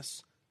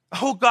faithfulness,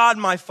 O God,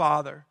 my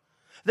Father.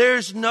 There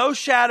is no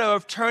shadow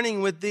of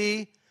turning with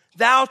thee.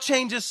 Thou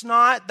changest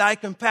not, thy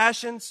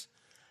compassions,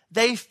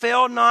 they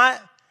fail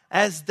not.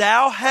 As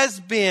thou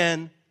hast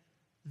been,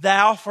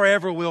 thou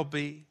forever will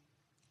be.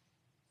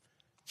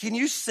 Can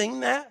you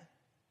sing that?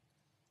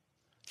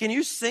 Can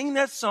you sing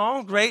that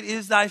song, Great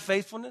is Thy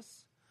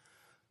Faithfulness?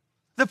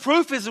 The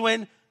proof is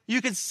when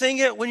you can sing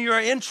it when you're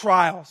in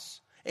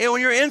trials and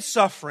when you're in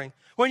suffering,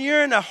 when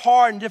you're in a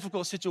hard and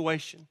difficult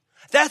situation.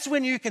 That's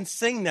when you can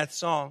sing that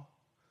song.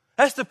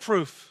 That's the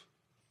proof.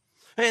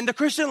 And the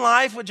Christian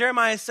life, what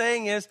Jeremiah is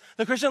saying is,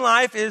 the Christian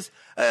life is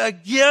a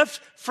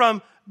gift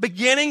from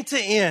beginning to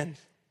end.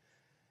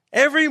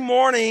 Every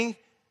morning,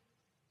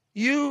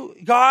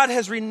 God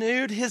has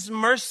renewed His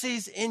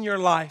mercies in your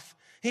life.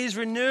 He's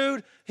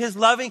renewed His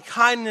loving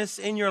kindness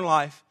in your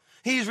life.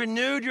 He's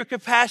renewed your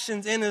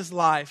compassions in His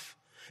life.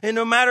 And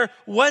no matter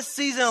what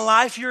season of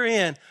life you're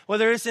in,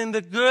 whether it's in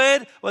the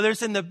good, whether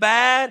it's in the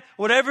bad,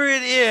 whatever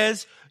it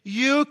is,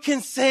 you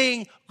can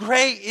sing,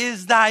 Great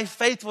is Thy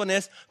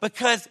faithfulness,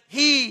 because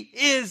He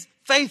is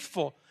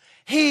faithful.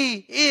 He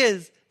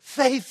is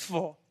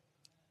faithful.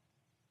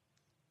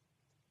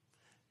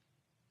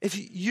 If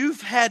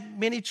you've had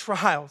many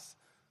trials,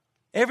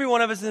 every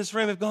one of us in this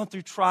room have gone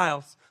through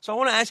trials. So I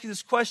want to ask you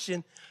this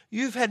question.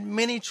 You've had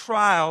many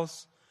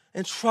trials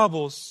and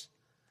troubles,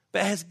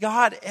 but has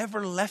God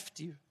ever left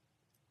you?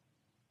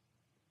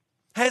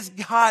 Has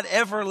God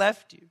ever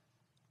left you?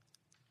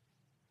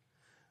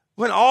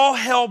 When all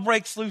hell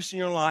breaks loose in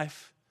your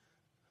life,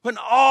 when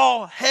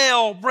all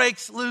hell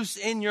breaks loose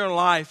in your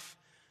life,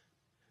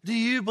 do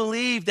you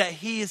believe that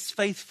He is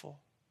faithful?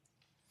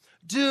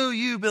 Do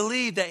you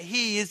believe that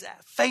He is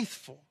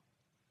faithful?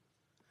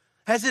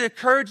 Has it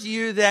occurred to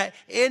you that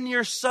in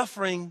your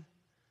suffering,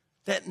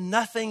 that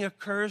nothing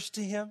occurs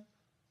to Him?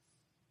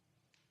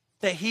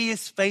 That He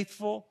is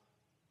faithful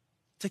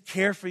to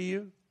care for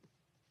you?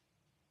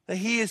 That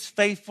He is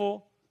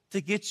faithful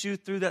to get you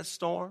through that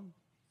storm?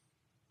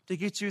 To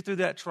get you through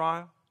that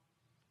trial?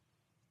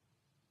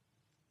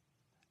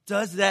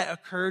 Does that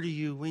occur to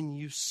you when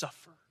you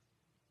suffer?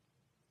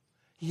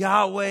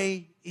 Yahweh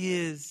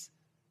is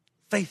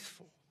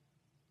faithful.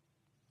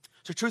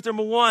 So truth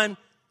number one,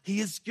 He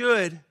is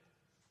good.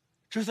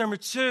 Truth number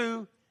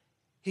two,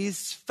 He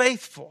is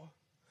faithful.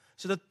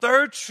 So the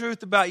third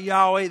truth about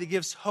Yahweh that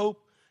gives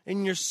hope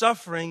in your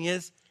suffering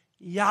is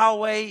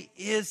Yahweh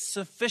is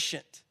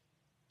sufficient.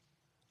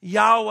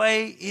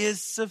 Yahweh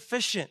is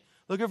sufficient.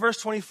 Look at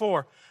verse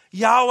 24.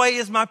 Yahweh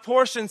is my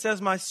portion,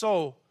 says my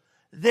soul.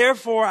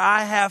 Therefore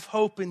I have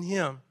hope in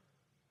Him.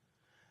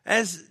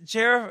 As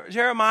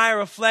Jeremiah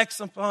reflects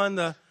upon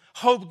the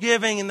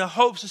hope-giving and the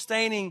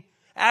hope-sustaining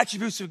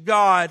attributes of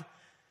God,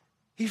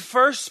 he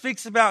first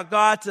speaks about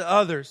God to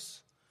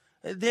others.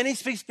 Then he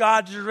speaks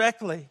God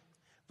directly.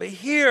 But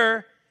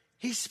here,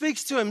 he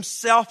speaks to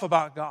himself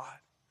about God.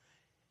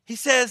 He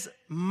says,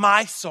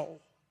 my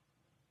soul.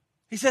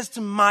 He says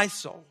to my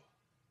soul.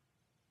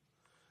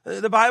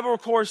 The Bible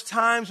records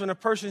times when a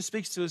person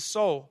speaks to his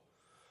soul.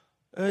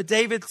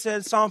 David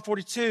said, Psalm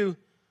 42,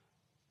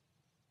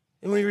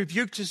 and when he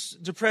rebuked his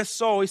depressed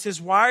soul, he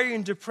says, why are you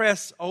in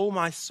distress, O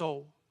my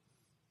soul?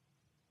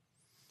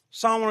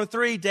 Psalm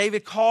 103,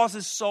 David calls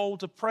his soul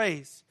to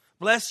praise.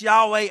 Bless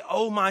Yahweh,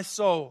 O my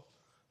soul.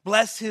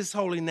 Bless His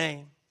holy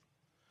name.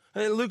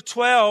 In Luke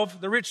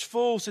 12, the rich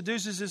fool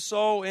seduces his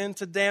soul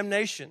into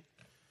damnation.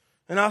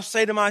 And I'll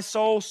say to my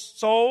soul,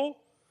 soul,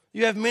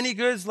 you have many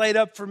goods laid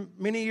up for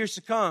many years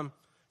to come.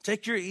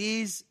 Take your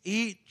ease,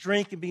 eat,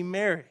 drink, and be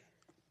merry.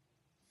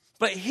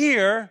 But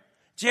here,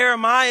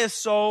 Jeremiah's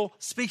soul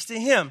speaks to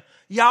him.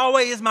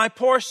 Yahweh is my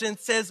portion,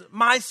 says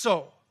my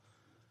soul.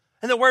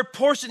 And the word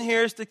portion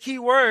here is the key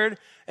word.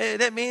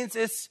 That means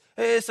it's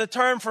a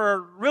term for a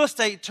real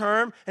estate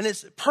term, and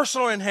it's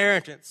personal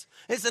inheritance.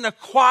 It's an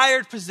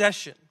acquired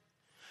possession.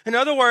 In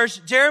other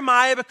words,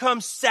 Jeremiah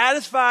becomes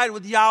satisfied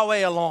with Yahweh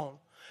alone.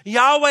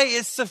 Yahweh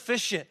is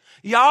sufficient.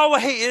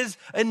 Yahweh is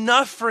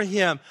enough for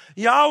him.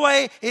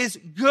 Yahweh is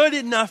good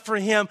enough for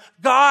him.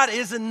 God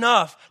is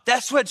enough.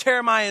 That's what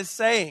Jeremiah is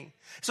saying.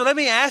 So let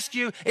me ask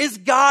you, is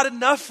God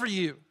enough for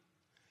you?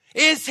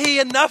 Is He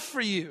enough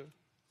for you?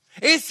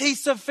 Is He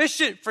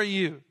sufficient for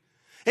you?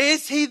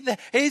 Is He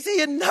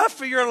enough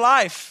for your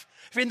life,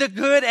 in the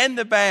good and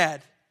the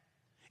bad?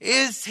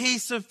 Is He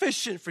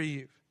sufficient for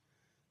you?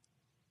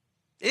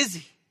 Is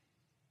He?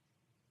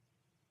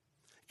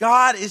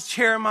 God is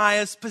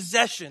Jeremiah's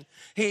possession.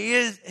 He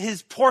is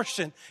his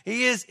portion.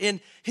 He is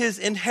in his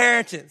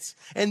inheritance.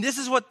 And this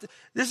is what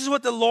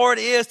the Lord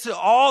is to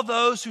all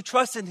those who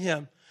trust in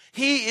Him.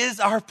 He is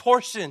our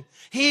portion.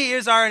 He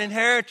is our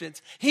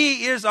inheritance.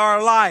 He is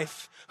our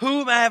life.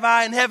 Whom have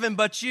I in heaven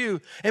but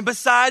you? And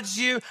besides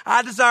you,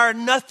 I desire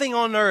nothing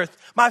on earth.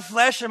 My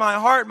flesh and my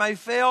heart may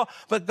fail,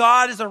 but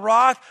God is a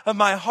rock of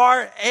my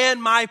heart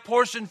and my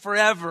portion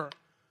forever.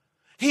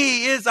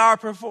 He is our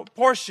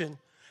portion.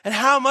 And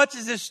how much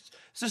is this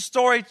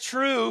story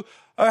true,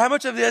 or how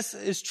much of this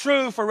is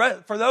true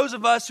for those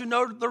of us who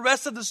know the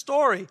rest of the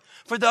story?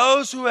 For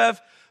those who have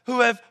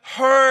who have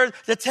heard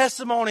the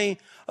testimony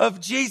of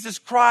Jesus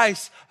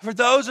Christ, for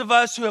those of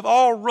us who have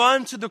all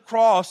run to the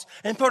cross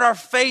and put our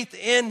faith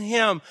in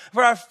him,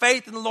 put our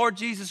faith in the Lord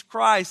Jesus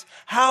Christ,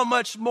 how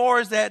much more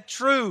is that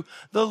true?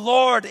 The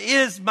Lord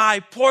is my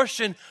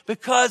portion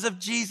because of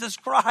Jesus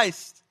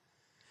Christ.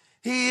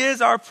 He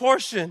is our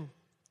portion.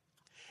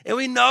 And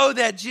we know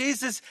that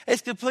Jesus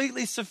is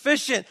completely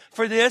sufficient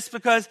for this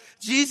because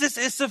Jesus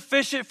is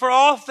sufficient for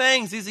all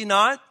things, is he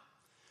not?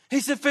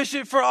 He's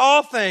sufficient for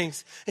all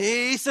things.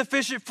 He's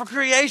sufficient for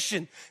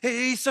creation.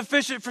 He's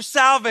sufficient for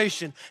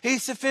salvation.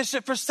 He's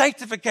sufficient for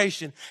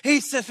sanctification.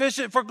 He's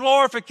sufficient for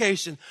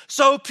glorification.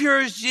 So pure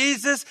is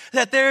Jesus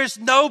that there is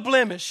no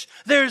blemish.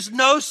 There's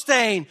no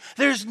stain.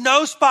 There's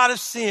no spot of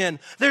sin.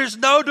 There's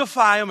no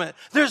defilement.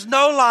 There's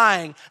no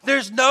lying.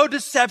 There's no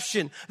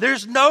deception.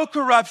 There's no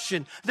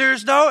corruption.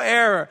 There's no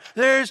error.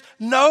 There's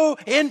no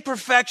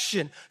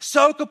imperfection.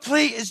 So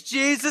complete is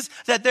Jesus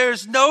that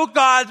there's no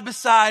God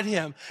beside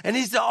him. And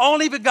he's the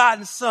only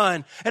begotten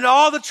Son, and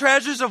all the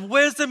treasures of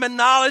wisdom and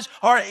knowledge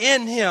are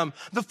in him.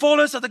 The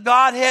fullness of the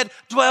Godhead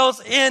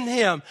dwells in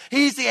him.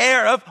 He's the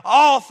heir of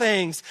all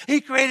things. He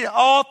created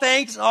all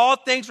things, and all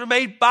things were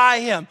made by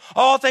him.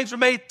 All things were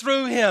made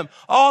through him.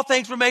 All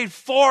things were made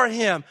for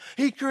him.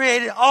 He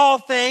created all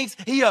things.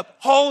 He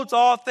upholds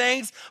all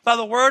things by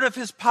the word of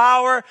his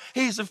power.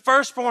 He's the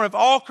firstborn of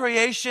all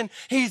creation.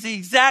 He's the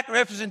exact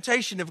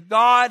representation of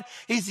God.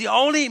 He's the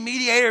only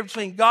mediator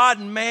between God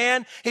and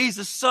man. He's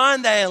the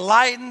sun that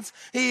enlightens.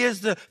 He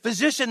is the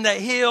physician that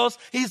heals.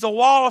 He's the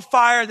wall of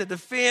fire that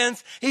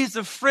defends. He's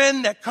the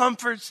friend that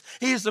comforts.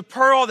 He's the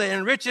pearl that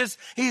enriches.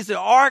 He's the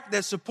ark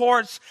that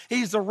supports.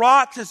 He's the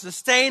rock to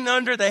sustain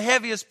under the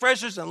heaviest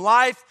pressures in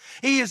life.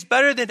 He is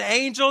better than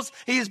angels.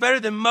 He is better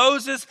than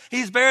Moses.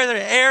 He's better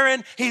than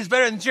Aaron. He's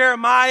better than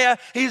Jeremiah.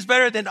 He's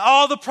better than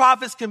all the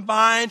prophets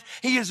combined.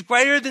 He is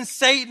greater than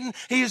Satan.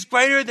 He is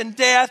greater than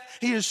death.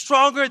 He is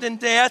stronger than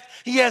death.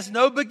 He has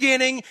no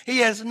beginning. He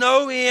has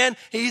no end.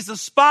 He's the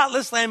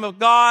spotless Lamb of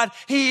God.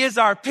 He is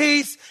our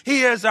peace.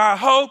 He is our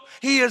hope.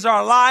 He is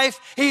our life.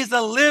 He is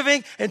the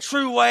living and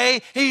true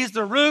way. He is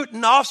the root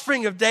and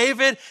offspring of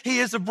David. He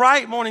is the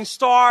bright morning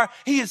star.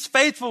 He is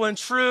faithful and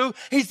true.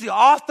 He's the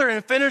author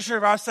and finisher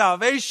of our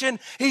salvation.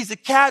 He's the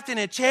captain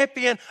and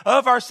champion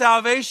of our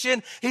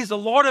salvation. He's the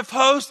Lord of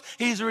hosts.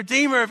 He's the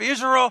Redeemer of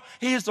Israel.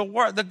 He is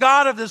the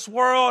God of this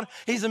world.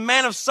 He's a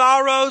man of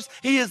sorrows.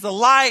 He is the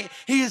light.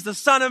 He is the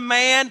Son of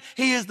Man.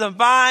 He is the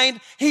vine.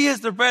 He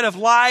is the bread of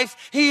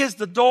life. He is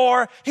the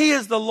door. He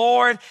is the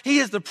Lord. He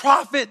is the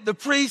prophet, the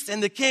priest,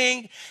 and the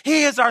king.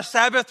 He is our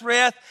Sabbath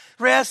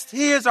rest.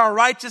 He is our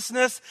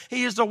righteousness.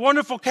 He is the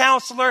wonderful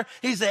counselor.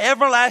 He's the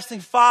everlasting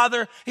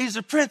Father. He's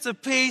the Prince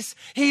of Peace.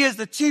 He is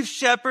the chief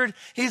shepherd.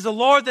 He's the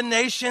Lord of the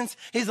nations.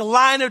 He's the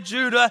Lion of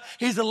Judah.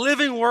 He's the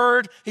living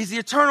word. He's the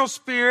eternal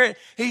spirit.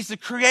 He's the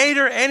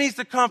creator and he's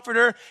the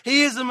comforter.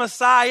 He is the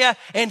Messiah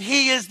and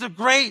he is the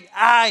great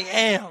I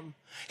am.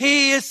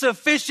 He is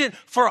sufficient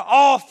for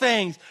all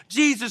things,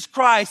 Jesus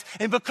Christ.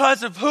 And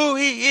because of who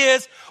he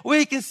is,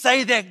 we can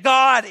say that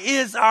God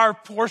is our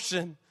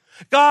portion.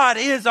 God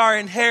is our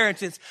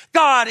inheritance.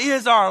 God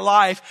is our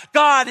life.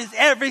 God is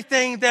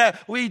everything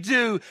that we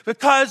do.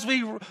 Because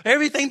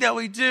everything that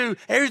we do,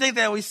 everything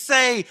that we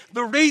say,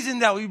 the reason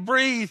that we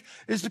breathe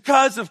is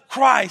because of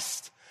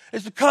Christ.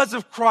 It's because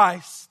of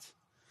Christ.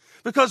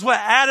 Because what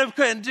Adam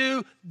couldn't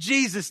do,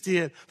 Jesus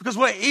did. Because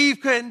what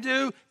Eve couldn't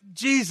do,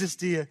 Jesus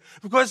did.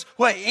 Because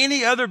what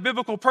any other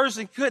biblical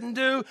person couldn't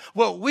do,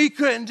 what we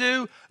couldn't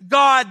do,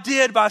 God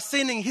did by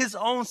sending his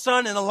own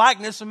Son in the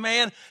likeness of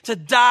man to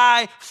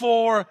die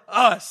for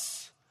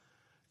us.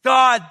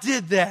 God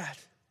did that.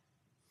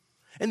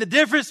 And the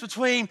difference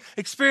between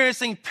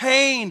experiencing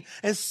pain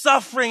and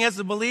suffering as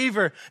a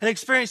believer and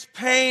experiencing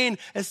pain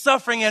and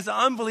suffering as an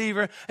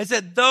unbeliever is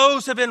that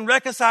those have been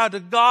reconciled to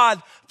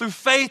God through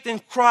faith in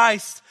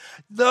Christ.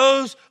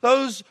 Those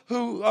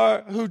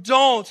who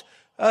don't,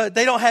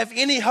 they don't have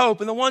any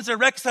hope. And the ones that are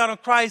reconciled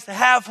to Christ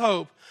have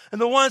hope.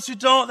 And the ones who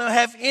don't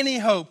have any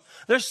hope.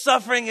 Their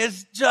suffering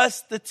is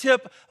just the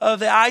tip of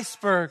the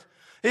iceberg.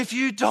 If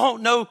you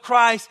don't know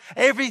Christ,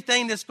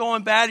 everything that's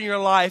going bad in your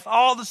life,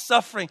 all the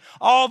suffering,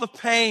 all the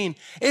pain,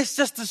 it's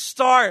just the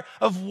start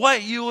of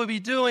what you will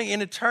be doing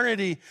in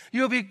eternity.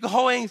 You'll be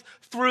going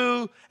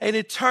through an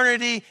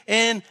eternity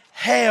in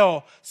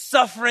hell,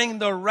 suffering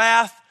the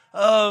wrath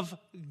of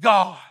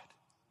God.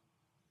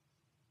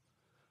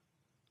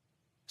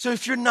 So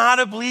if you're not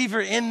a believer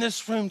in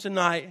this room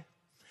tonight,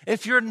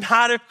 if you're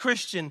not a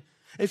Christian,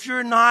 if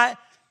you're not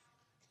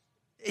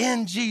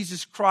in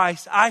Jesus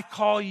Christ, I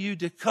call you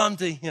to come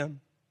to him.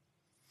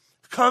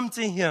 Come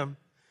to him.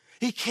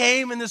 He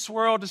came in this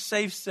world to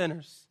save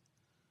sinners.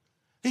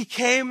 He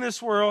came in this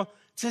world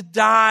to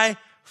die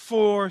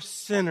for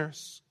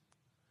sinners.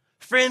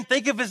 Friend,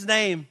 think of his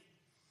name.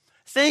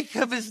 Think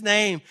of his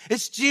name.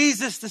 It's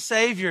Jesus the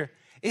Savior.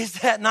 Is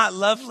that not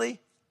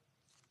lovely?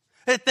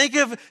 And think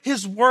of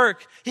his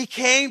work. He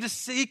came to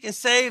seek and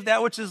save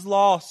that which is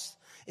lost.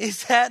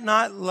 Is that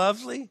not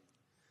lovely?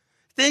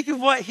 Think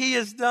of what he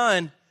has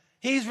done.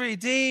 He's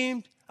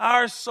redeemed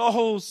our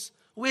souls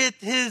with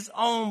his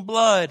own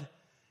blood.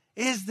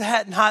 Is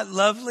that not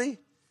lovely?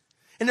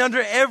 And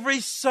under every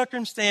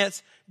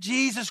circumstance,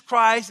 Jesus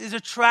Christ is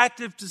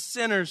attractive to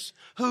sinners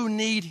who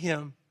need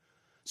him.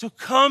 So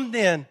come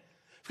then,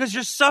 because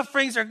your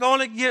sufferings are going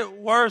to get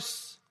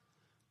worse.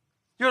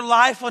 Your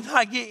life will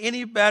not get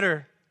any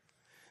better.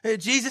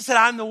 Jesus said,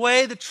 I'm the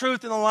way, the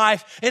truth, and the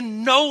life.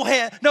 And no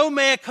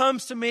man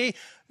comes to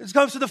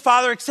the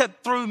Father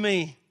except through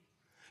me.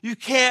 You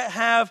can't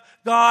have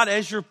God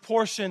as your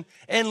portion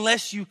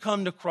unless you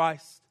come to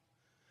Christ.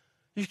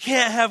 You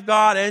can't have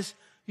God as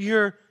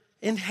your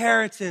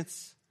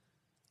inheritance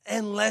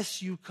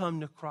unless you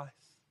come to Christ.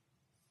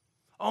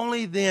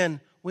 Only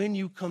then, when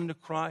you come to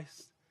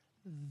Christ,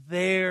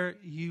 there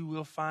you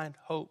will find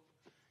hope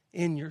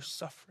in your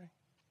suffering.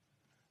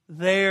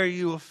 There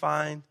you will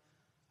find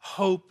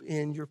hope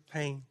in your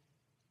pain.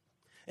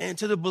 And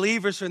to the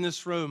believers in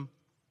this room,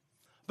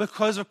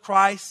 because of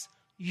Christ,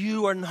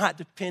 you are not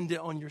dependent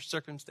on your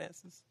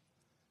circumstances.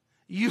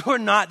 You are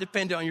not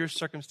dependent on your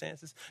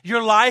circumstances.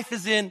 Your life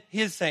is in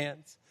his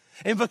hands.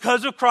 And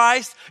because of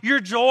Christ, your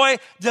joy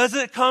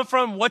doesn't come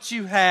from what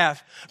you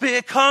have, but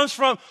it comes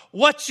from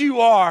what you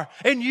are.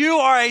 And you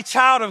are a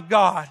child of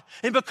God.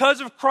 And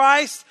because of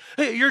Christ,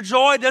 your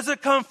joy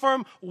doesn't come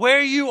from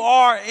where you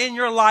are in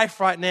your life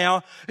right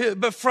now,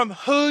 but from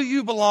who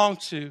you belong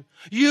to.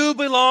 You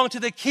belong to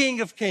the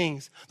King of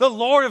Kings, the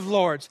Lord of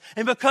Lords.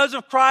 And because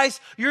of Christ,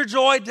 your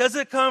joy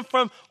doesn't come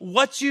from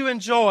what you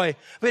enjoy,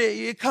 but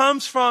it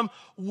comes from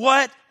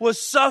what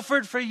was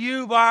suffered for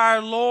you by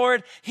our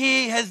Lord.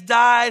 He has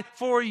died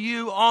for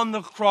you on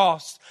the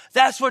cross.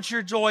 That's what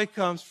your joy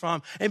comes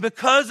from. And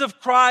because of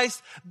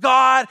Christ,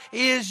 God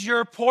is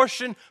your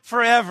portion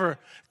forever.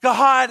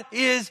 God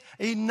is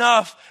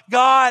enough.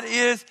 God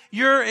is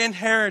your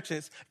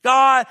inheritance.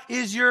 God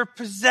is your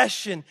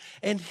possession.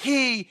 And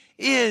he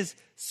is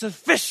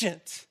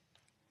sufficient.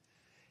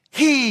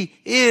 He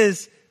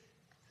is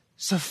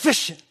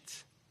sufficient.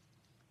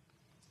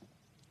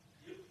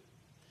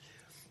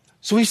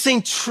 So we've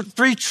seen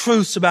three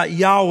truths about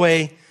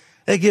Yahweh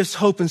that gives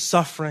hope in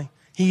suffering.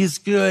 He is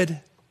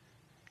good,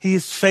 he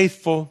is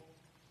faithful,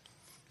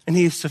 and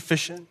he is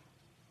sufficient.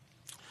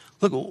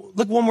 Look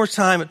one more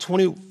time at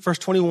verse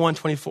 21,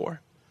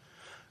 24.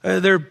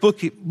 They're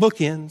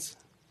bookends.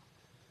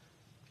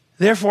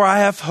 Therefore I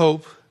have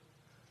hope.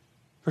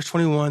 Verse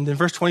 21, then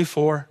verse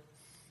 24.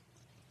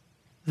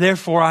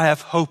 Therefore I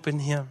have hope in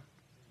him.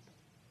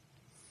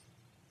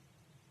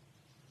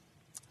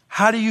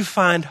 How do you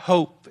find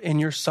hope in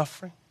your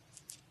suffering?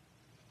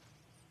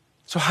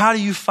 So how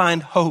do you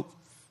find hope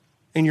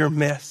in your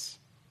mess?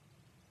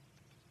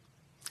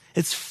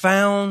 It's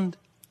found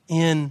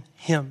in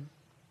him.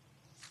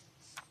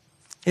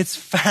 It's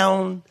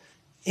found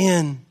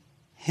in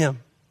him.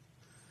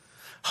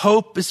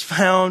 Hope is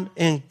found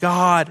in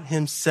God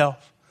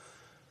himself,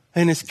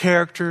 in his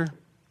character,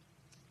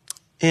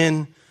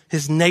 in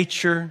his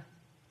nature,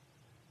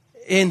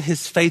 in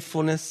his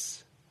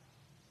faithfulness.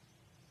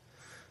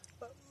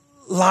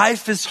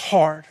 Life is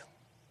hard.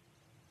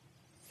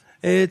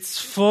 It's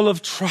full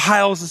of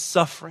trials and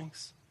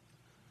sufferings.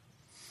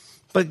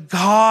 But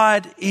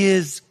God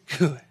is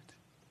good.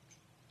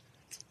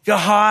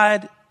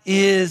 God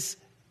is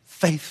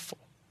faithful.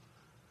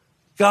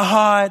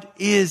 God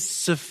is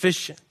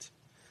sufficient.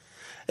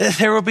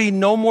 There will be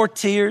no more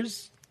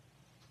tears.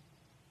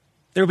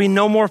 There will be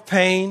no more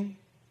pain.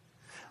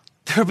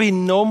 There will be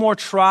no more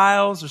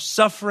trials or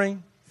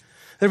suffering.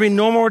 There will be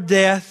no more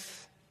death.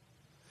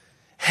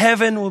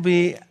 Heaven will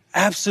be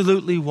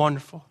absolutely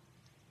wonderful.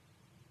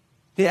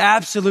 Be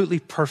absolutely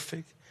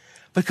perfect,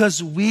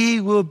 because we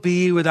will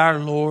be with our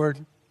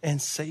Lord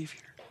and Savior.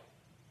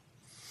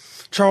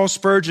 Charles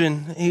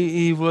Spurgeon,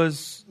 he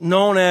was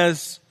known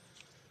as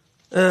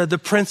the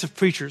Prince of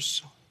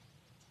Preachers.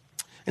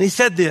 And he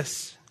said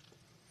this: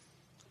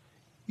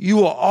 you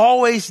will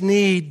always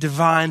need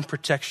divine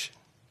protection.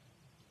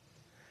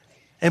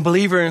 And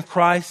believer in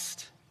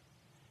Christ,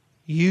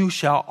 you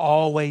shall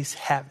always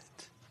have it.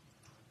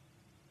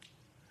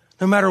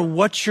 No matter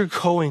what you're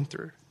going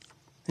through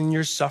in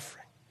your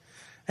suffering.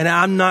 And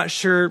I'm not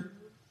sure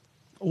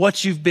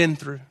what you've been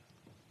through.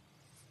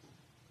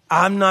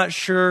 I'm not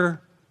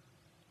sure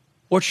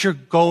what you're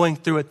going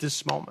through at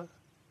this moment.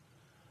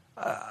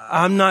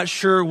 I'm not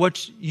sure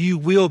what you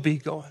will be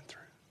going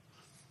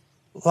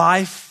through.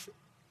 Life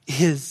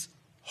is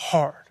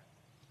hard.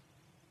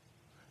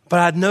 But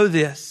I know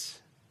this,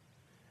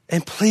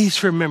 and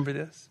please remember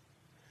this: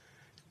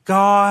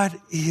 God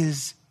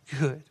is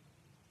good.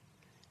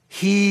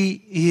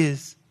 He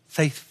is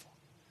faithful.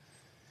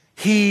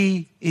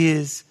 He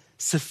is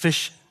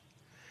sufficient.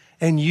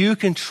 And you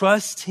can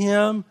trust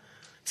him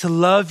to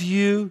love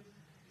you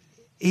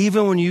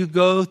even when you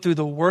go through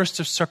the worst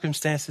of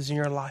circumstances in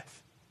your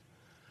life.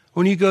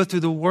 When you go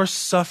through the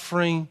worst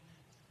suffering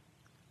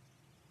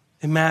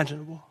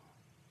imaginable.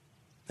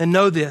 And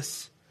know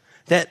this,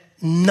 that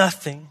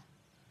nothing,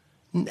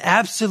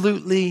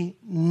 absolutely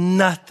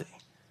nothing,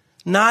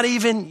 not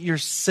even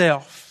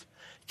yourself,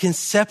 can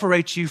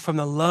separate you from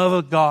the love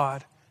of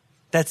God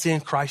that's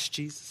in Christ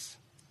Jesus.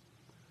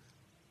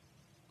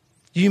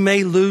 You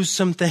may lose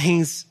some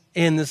things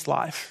in this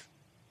life,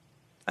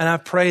 and I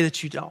pray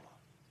that you don't.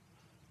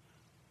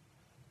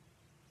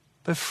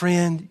 But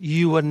friend,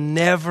 you will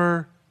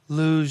never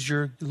lose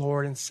your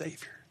Lord and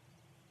Savior.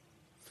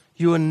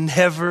 You will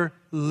never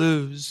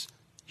lose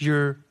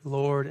your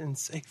Lord and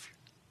Savior.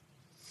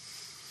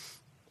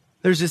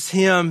 There's this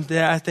hymn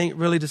that I think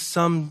really just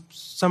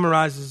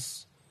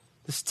summarizes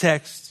this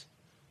text.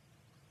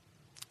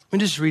 Let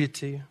me just read it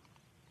to you.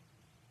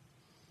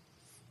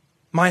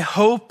 My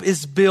hope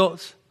is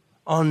built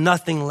on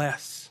nothing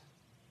less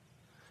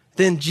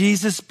than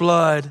Jesus'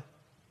 blood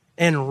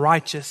and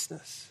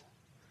righteousness.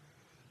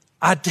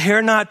 I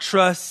dare not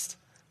trust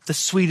the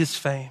sweetest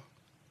fame,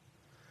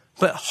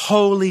 but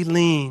wholly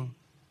lean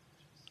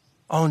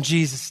on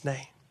Jesus'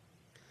 name.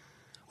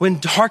 When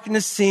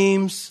darkness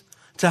seems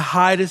to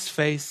hide his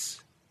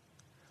face,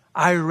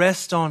 I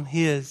rest on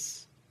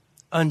his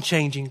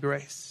unchanging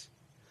grace.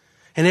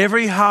 In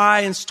every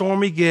high and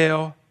stormy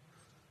gale,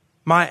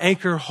 my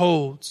anchor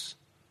holds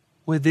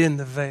within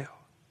the veil.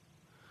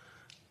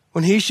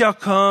 When he shall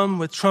come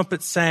with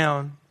trumpet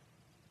sound,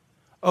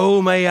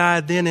 oh, may I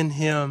then in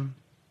him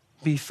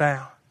be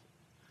found,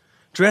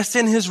 dressed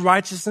in his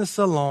righteousness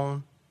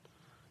alone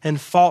and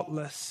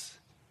faultless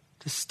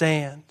to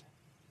stand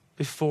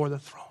before the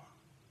throne.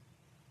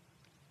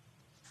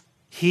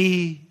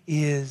 He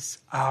is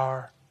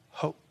our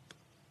hope.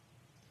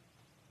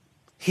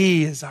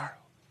 He is our hope.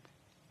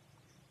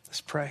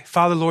 Let's pray.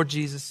 Father, Lord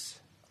Jesus,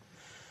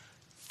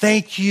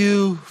 thank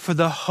you for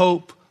the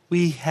hope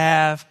we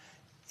have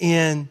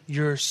in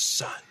your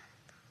Son.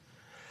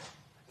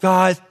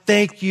 God,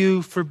 thank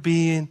you for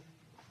being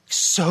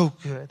so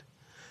good.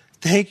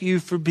 Thank you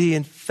for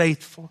being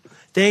faithful.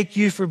 Thank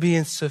you for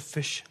being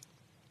sufficient.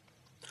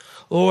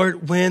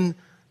 Lord, when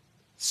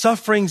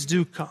sufferings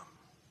do come,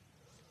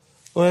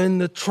 when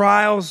the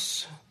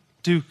trials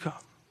do come,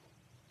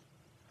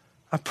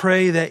 I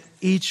pray that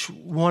each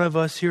one of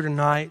us here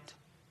tonight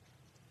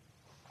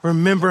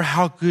remember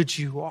how good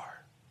you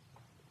are.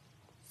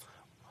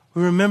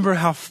 Remember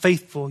how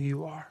faithful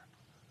you are.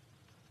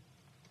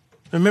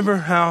 Remember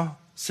how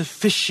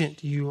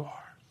sufficient you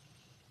are.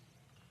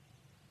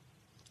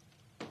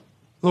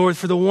 Lord,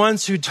 for the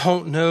ones who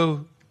don't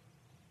know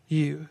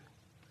you,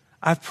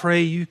 I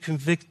pray you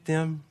convict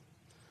them.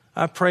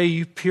 I pray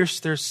you pierce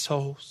their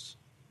souls,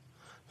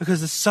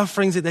 because the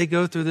sufferings that they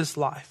go through this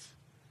life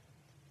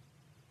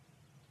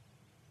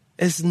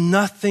is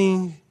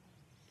nothing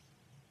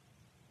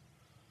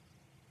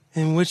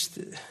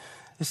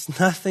it's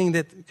nothing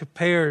that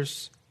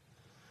compares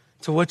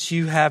to what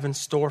you have in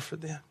store for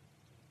them.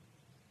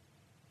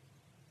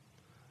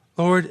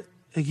 Lord,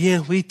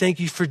 again, we thank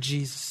you for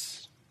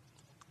Jesus.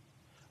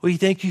 We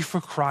thank you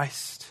for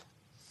Christ.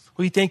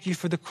 We thank you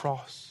for the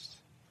cross.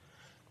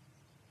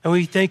 And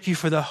we thank you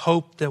for the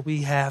hope that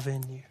we have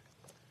in you.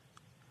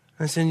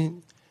 And it's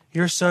in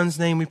your Son's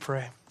name we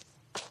pray.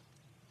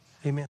 Amen.